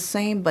 It's the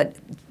same, but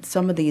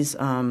some of these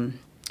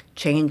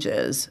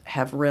changes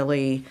have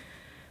really,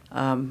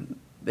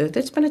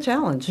 it's been a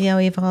challenge. Yeah,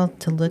 we've all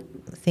to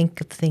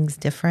think of things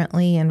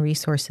differently and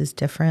resources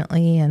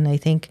differently. And I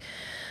think,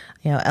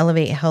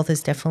 Elevate Health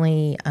is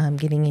definitely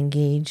getting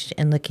engaged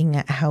and looking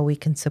at how we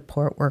can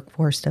support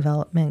workforce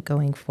development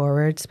going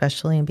forward,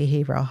 especially in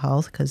behavioral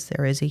health, because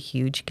there is a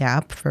huge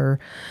gap for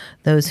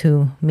those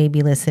who may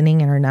be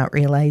listening and are not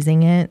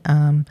realizing it.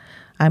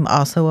 I'm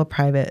also a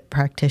private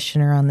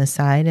practitioner on the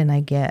side, and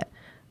I get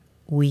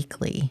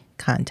weekly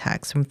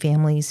contacts from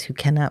families who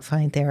cannot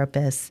find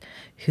therapists,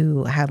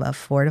 who have a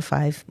 4 to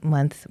 5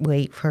 month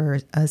wait for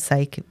a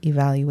psych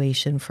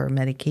evaluation for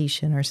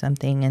medication or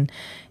something,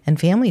 and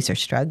families are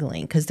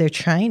struggling because they're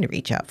trying to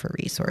reach out for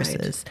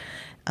resources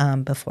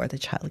before the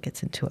child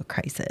gets into a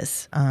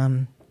crisis,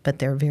 but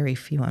they're very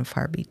few and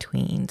far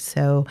between.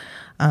 So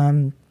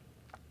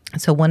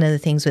one of the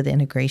things with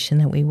integration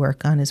that we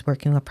work on is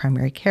working with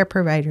primary care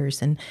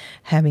providers and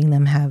having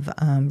them have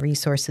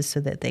resources so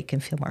that they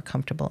can feel more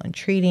comfortable in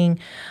treating.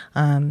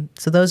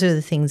 So those are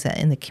the things that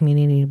in the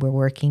community we're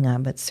working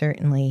on. But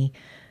certainly,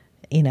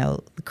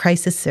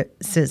 crisis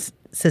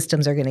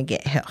systems are going to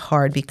get hit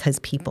hard because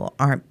people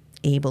aren't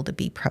able to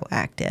be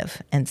proactive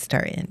and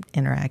start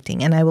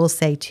interacting. And I will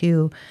say,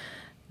 too,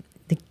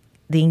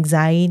 the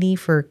anxiety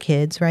for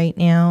kids right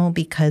now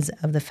because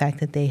of the fact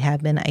that they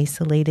have been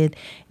isolated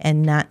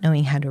and not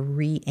knowing how to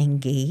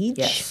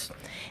re-engage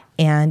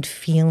and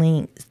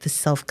feeling the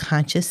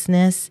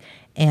self-consciousness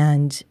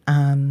and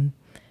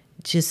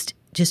just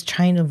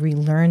trying to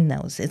relearn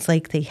those. It's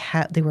like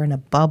they were in a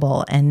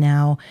bubble, and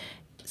now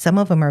some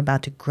of them are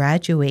about to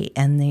graduate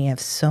and they have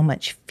so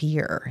much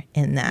fear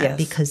in that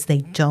because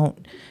they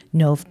don't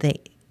know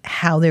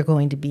how they're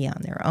going to be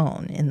on their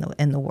own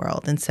in the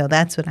world. And so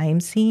that's what I am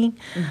seeing.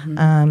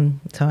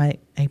 So I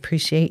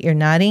appreciate your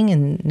nodding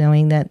and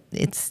knowing that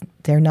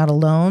they're not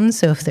alone.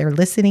 So if they're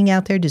listening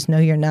out there, just know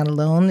you're not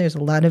alone. There's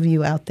a lot of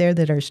you out there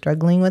that are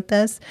struggling with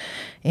this,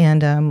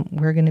 and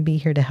we're going to be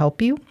here to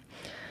help you.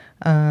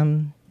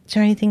 Is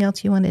there anything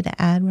else you wanted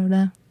to add,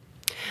 Rhoda?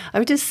 I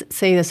would just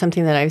say that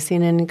something that I've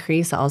seen an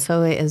increase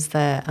also is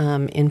the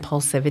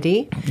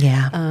impulsivity.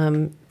 Yeah.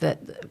 That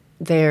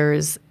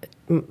there's...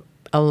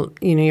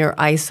 you're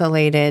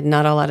isolated,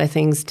 not a lot of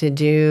things to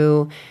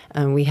do.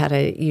 We had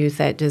a youth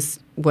that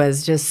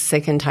was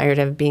sick and tired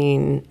of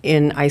being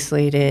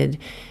isolated,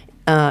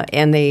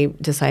 and they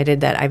decided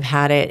that I've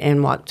had it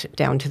and walked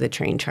down to the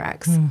train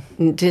tracks.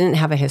 Didn't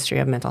have a history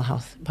of mental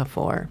health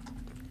before.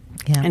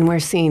 Yeah. And we're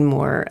seeing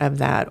more of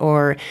that.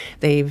 Or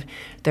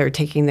they're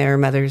taking their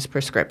mother's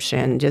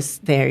prescription,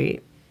 just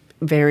very,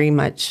 very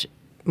much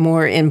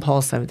more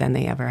impulsive than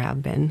they ever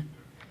have been.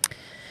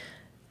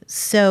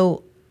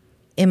 So,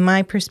 in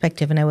my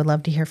perspective, and I would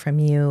love to hear from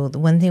you, the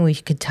one thing we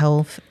could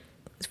tell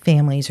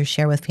families or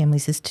share with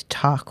families is to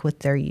talk with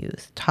their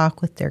youth,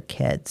 talk with their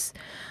kids,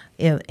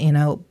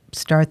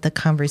 start the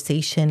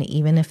conversation,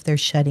 even if they're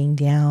shutting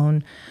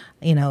down,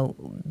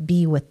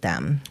 be with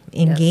them,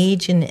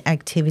 engage in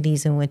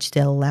activities in which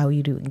they'll allow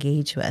you to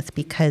engage with,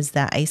 because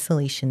that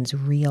isolation's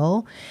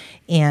real.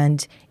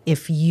 And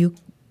if you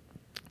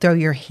throw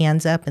your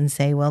hands up and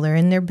say, well, they're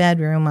in their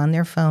bedroom, on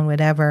their phone,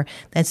 whatever,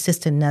 that's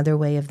just another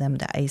way of them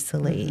to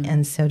isolate.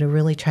 And so to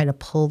really try to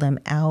pull them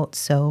out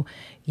so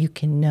you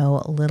can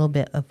know a little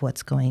bit of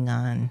what's going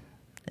on.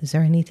 Is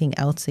there anything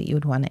else that you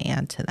would want to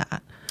add to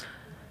that?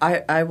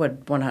 I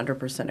would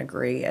 100%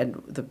 agree.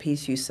 And the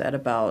piece you said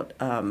about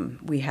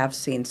we have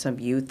seen some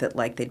youth that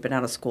they'd been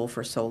out of school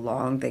for so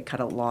long, they kind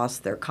of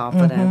lost their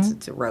confidence.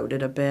 It's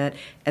eroded a bit.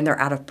 And they're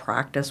out of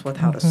practice with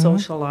how to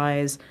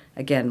socialize.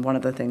 Again, one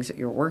of the things that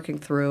you're working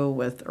through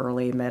with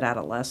early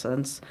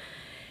mid-adolescence.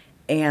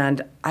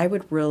 And I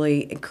would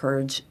really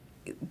encourage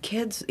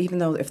kids, even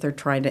though if they're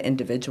trying to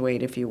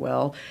individuate, if you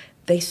will,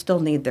 they still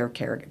need their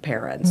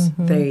parents.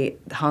 They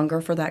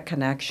hunger for that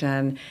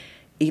connection.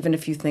 Even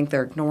if you think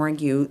they're ignoring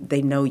you,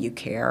 they know you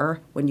care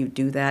when you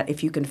do that.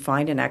 If you can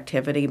find an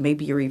activity,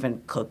 maybe you're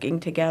even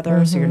cooking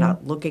together, so you're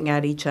not looking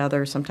at each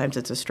other. Sometimes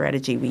it's a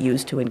strategy we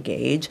use to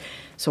engage,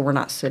 so we're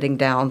not sitting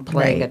down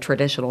playing a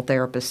traditional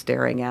therapist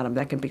staring at them.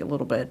 That can be a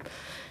little bit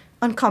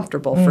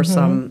uncomfortable for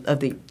some of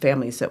the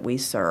families that we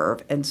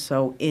serve. And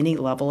so any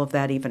level of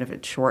that, even if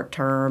it's short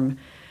term.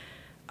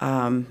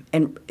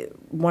 And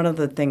one of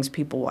the things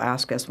people will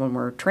ask us when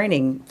we're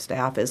training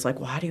staff is like,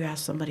 well, how do you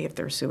ask somebody if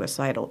they're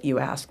suicidal? You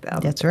ask them.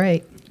 That's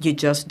right. You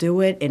just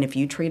do it. And if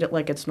you treat it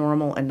like it's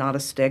normal and not a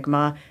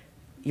stigma,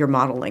 you're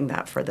modeling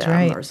that for them.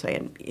 Right. Or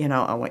saying,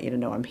 I want you to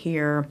know I'm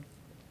here.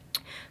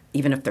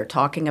 Even if they're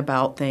talking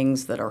about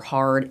things that are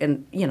hard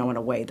and, in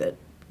a way that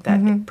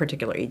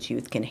particular age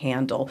youth can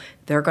handle,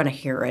 they're going to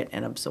hear it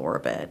and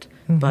absorb it.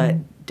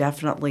 But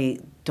definitely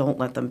don't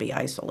let them be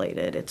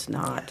isolated. It's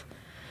not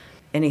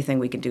anything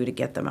we can do to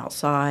get them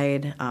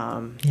outside.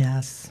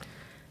 Yes.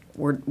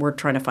 We're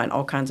trying to find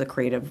all kinds of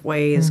creative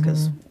ways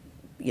because,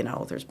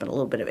 there's been a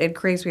little bit of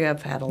increase. We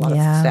have had a lot of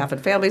staff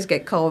and families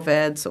get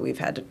COVID, so we've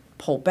had to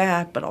pull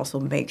back, but also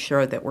make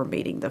sure that we're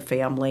meeting the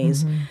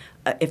families.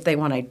 If they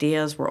want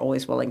ideas, we're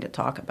always willing to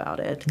talk about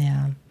it.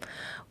 Yeah.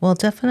 Well,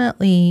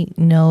 definitely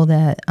know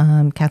that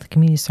Catholic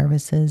Community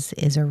Services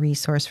is a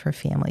resource for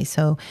families.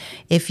 So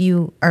if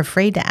you are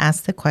afraid to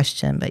ask the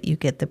question, but you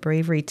get the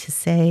bravery to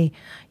say,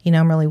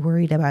 I'm really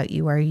worried about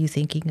you. Are you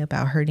thinking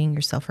about hurting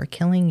yourself or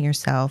killing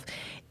yourself?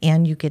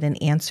 And you get an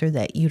answer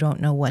that you don't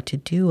know what to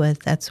do with,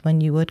 that's when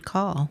you would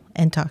call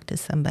and talk to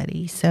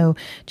somebody. So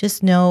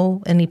just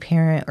know, any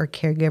parent or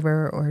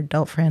caregiver or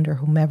adult friend or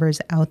whomever's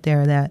out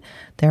there, that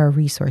there are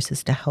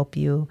resources to help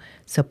you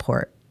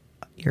support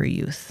your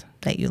youth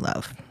that you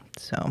love.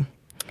 So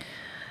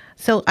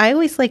I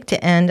always like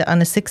to end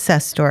on a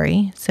success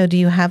story. So do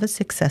you have a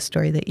success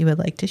story that you would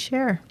like to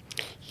share?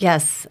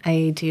 Yes,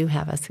 I do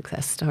have a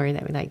success story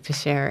that we'd like to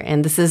share.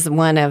 And this is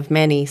one of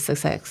many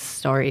success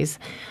stories.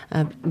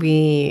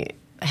 We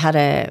had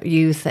a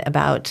youth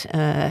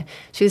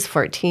she was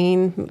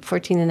 14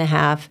 and a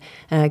half,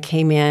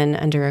 came in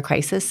under a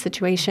crisis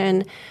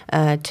situation,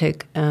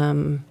 took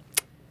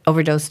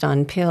overdosed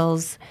on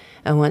pills.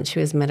 And once she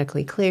was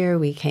medically clear,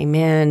 we came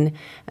in.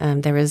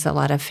 There was a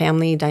lot of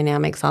family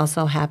dynamics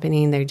also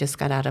happening. They just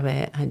got out of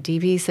a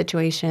DV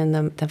situation,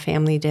 the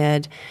family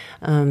did.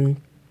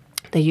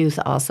 The youth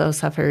also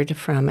suffered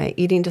from an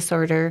eating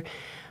disorder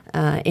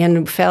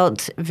and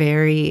felt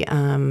very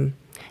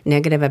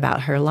negative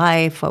about her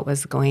life, what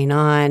was going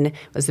on,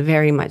 was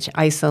very much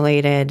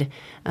isolated,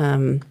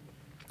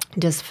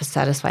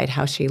 dissatisfied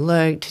how she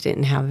looked,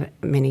 didn't have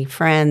many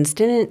friends,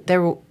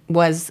 there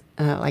was,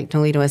 like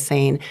Nolita was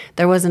saying,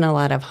 there wasn't a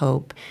lot of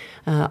hope.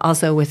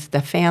 Also with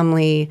the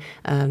family,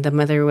 the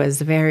mother was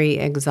very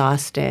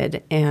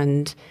exhausted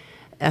and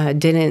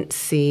didn't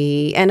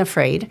see, and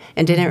afraid,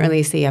 and didn't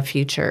really see a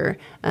future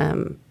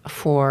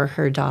for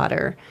her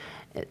daughter.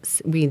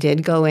 We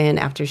did go in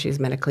after she was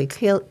medically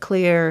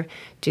clear,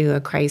 do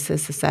a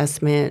crisis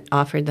assessment,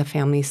 offered the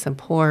family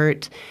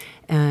support,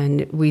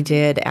 and we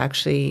did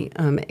actually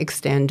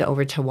extend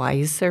over to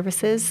WISE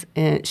services.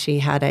 And she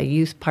had a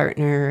youth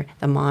partner.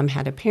 The mom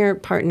had a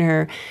parent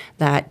partner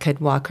that could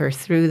walk her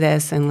through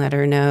this and let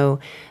her know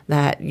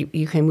that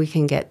we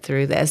can get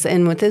through this.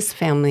 And with this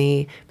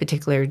family,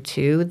 particular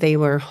too, they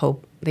were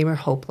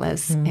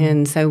hopeless.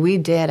 And so we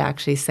did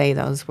actually say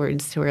those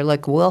words to her.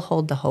 Look, we'll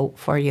hold the hope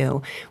for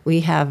you. We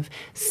have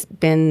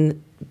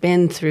been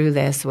through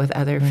this with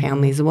other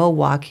families. We'll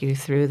walk you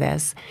through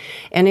this.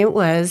 And it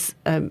was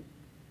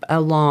a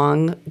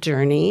long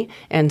journey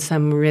and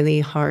some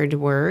really hard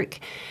work.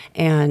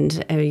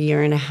 And a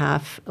year and a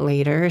half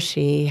later,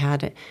 she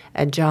had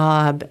a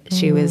job.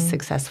 She was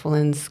successful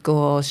in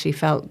school. She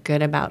felt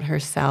good about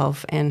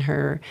herself and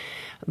her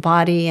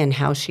body and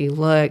how she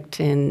looked,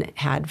 and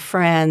had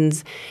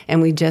friends.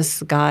 And we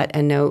just got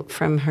a note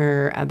from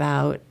her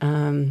about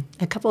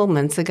a couple of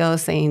months ago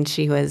saying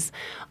she was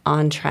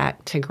on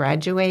track to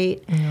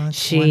graduate.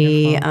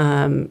 She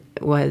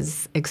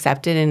was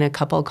accepted in a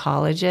couple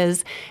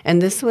colleges.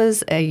 And this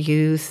was a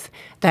youth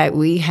that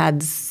we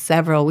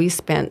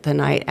spent the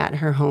night at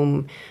her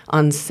home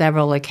on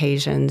several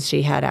occasions.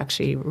 She had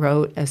actually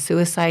wrote a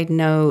suicide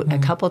note a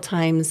couple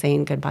times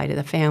saying goodbye to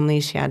the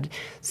family. She had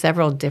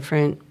several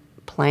different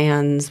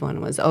plans. One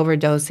was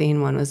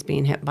overdosing, one was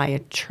being hit by a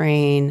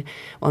train,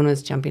 one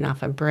was jumping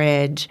off a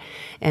bridge.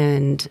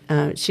 And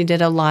she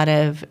did a lot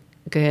of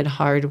good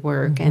hard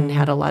work and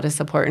had a lot of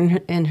support,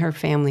 and her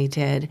family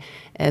did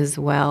as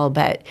well.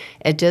 But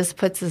it just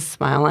puts a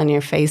smile on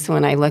your face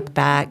when I look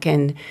back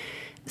and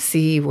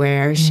see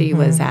where she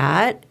was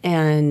at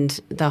and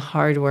the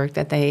hard work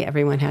that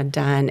everyone had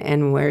done,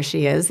 and where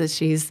she is, that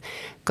she's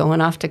going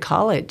off to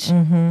college.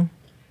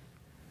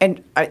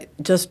 And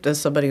just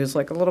as somebody who's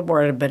like a little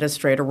more an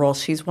administrator role,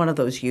 she's one of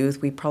those youth.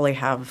 We probably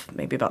have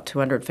maybe about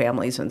 200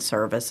 families in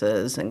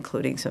services,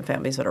 including some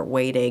families that are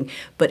waiting.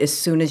 But as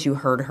soon as you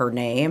heard her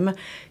name,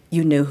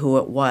 you knew who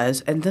it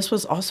was. And this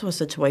was also a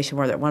situation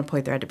where at one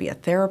point there had to be a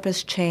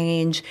therapist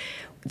change.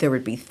 There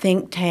would be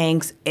think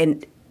tanks.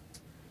 And,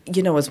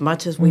 as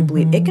much as we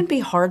believe, it can be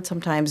hard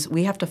sometimes.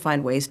 We have to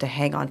find ways to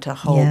hang on to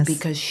hope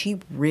because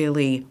she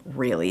really,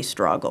 really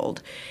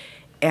struggled.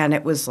 And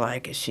it was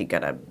like, is she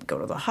going to go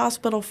to the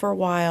hospital for a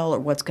while, or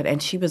what's going to?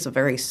 And she was a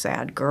very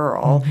sad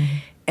girl.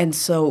 And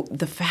so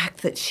the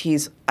fact that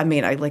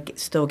I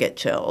still get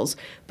chills,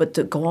 but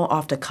to go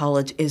off to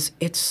college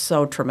it's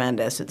so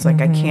tremendous. It's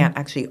like I can't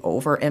actually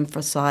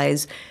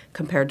overemphasize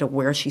compared to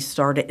where she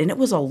started. And it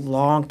was a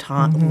long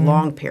time,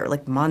 long period,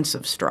 like months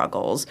of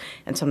struggles.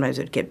 And sometimes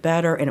it'd get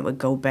better and it would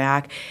go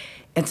back.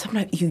 And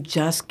sometimes you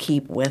just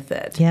keep with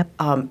it. Yep.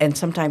 And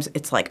sometimes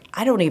it's like,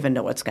 I don't even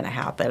know what's going to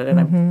happen.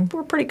 And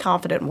we're pretty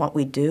confident in what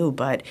we do,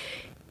 but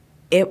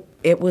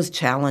it was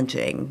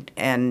challenging.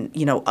 And,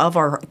 of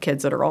our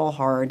kids that are all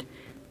hard,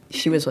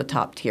 she was a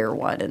top tier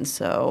one. And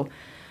so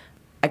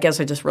I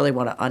guess I just really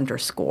want to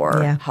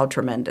underscore how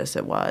tremendous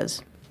it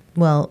was.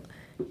 Well,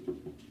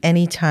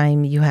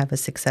 anytime you have a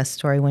success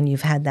story, when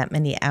you've had that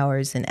many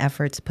hours and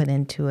efforts put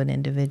into an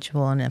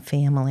individual and a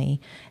family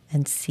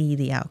and see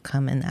the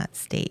outcome in that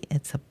state,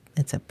 it's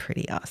a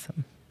pretty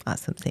awesome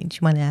thing. Do you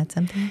want to add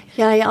something?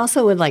 Yeah, I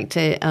also would like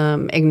to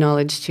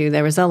acknowledge, too,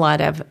 there was a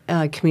lot of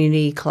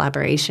community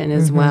collaboration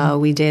as well.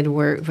 We did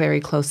work very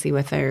closely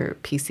with our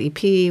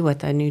PCP,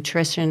 with a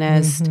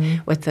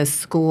nutritionist, with the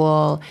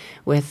school,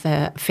 with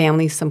the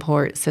family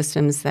support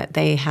systems that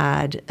they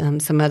had,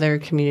 some other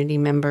community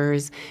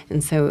members.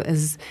 And so it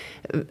was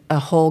a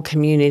whole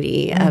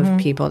community of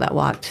people that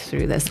walked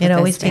through this with It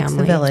always this family. takes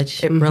the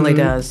village. It really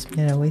does.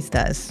 It always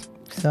does.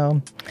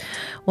 So,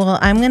 well,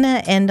 I'm going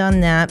to end on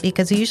that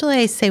because usually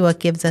I say what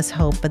gives us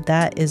hope, but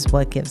that is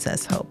what gives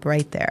us hope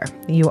right there.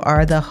 You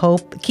are the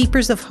hope,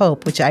 keepers of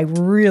hope, which I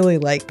really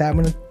like that.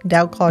 I'm going to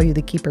now call you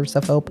the keepers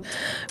of hope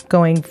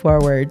going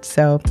forward.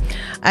 So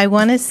I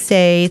want to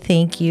say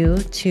thank you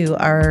to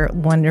our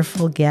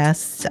wonderful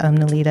guests,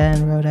 Nalita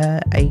and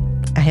Rhoda.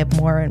 I have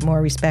more and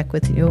more respect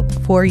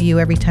for you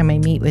every time I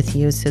meet with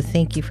you. So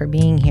thank you for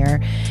being here.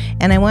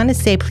 And I want to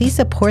say, please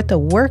support the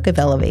work of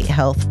Elevate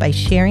Health by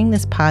sharing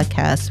this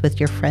podcast with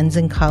your friends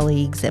and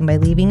colleagues and by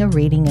leaving a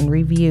rating and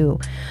review.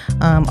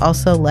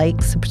 Also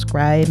like,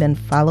 subscribe, and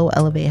follow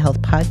Elevate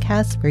Health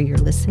Podcast where you're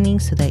listening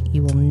so that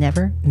you will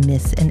never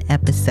miss an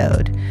episode.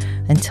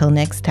 Until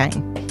next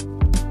time.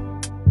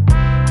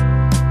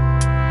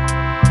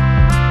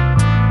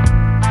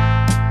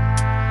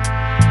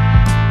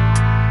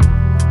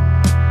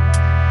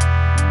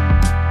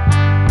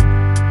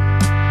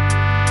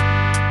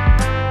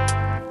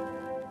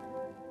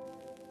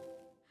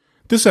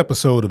 This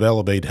episode of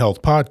Elevate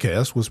Health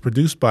Podcast was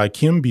produced by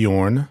Kim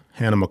Bjorn,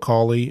 Hannah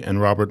McCauley,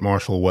 and Robert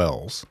Marshall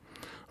Wells.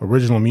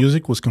 Original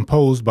music was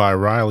composed by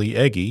Riley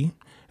Eggy,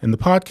 and the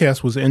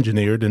podcast was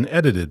engineered and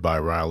edited by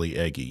Riley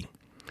Eggy.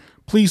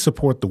 Please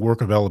support the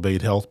work of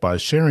Elevate Health by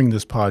sharing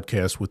this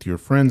podcast with your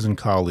friends and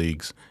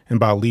colleagues and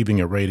by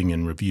leaving a rating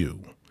and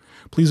review.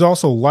 Please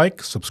also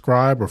like,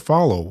 subscribe, or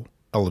follow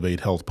Elevate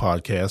Health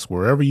Podcast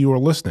wherever you are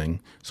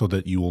listening so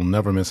that you will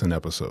never miss an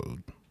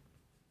episode.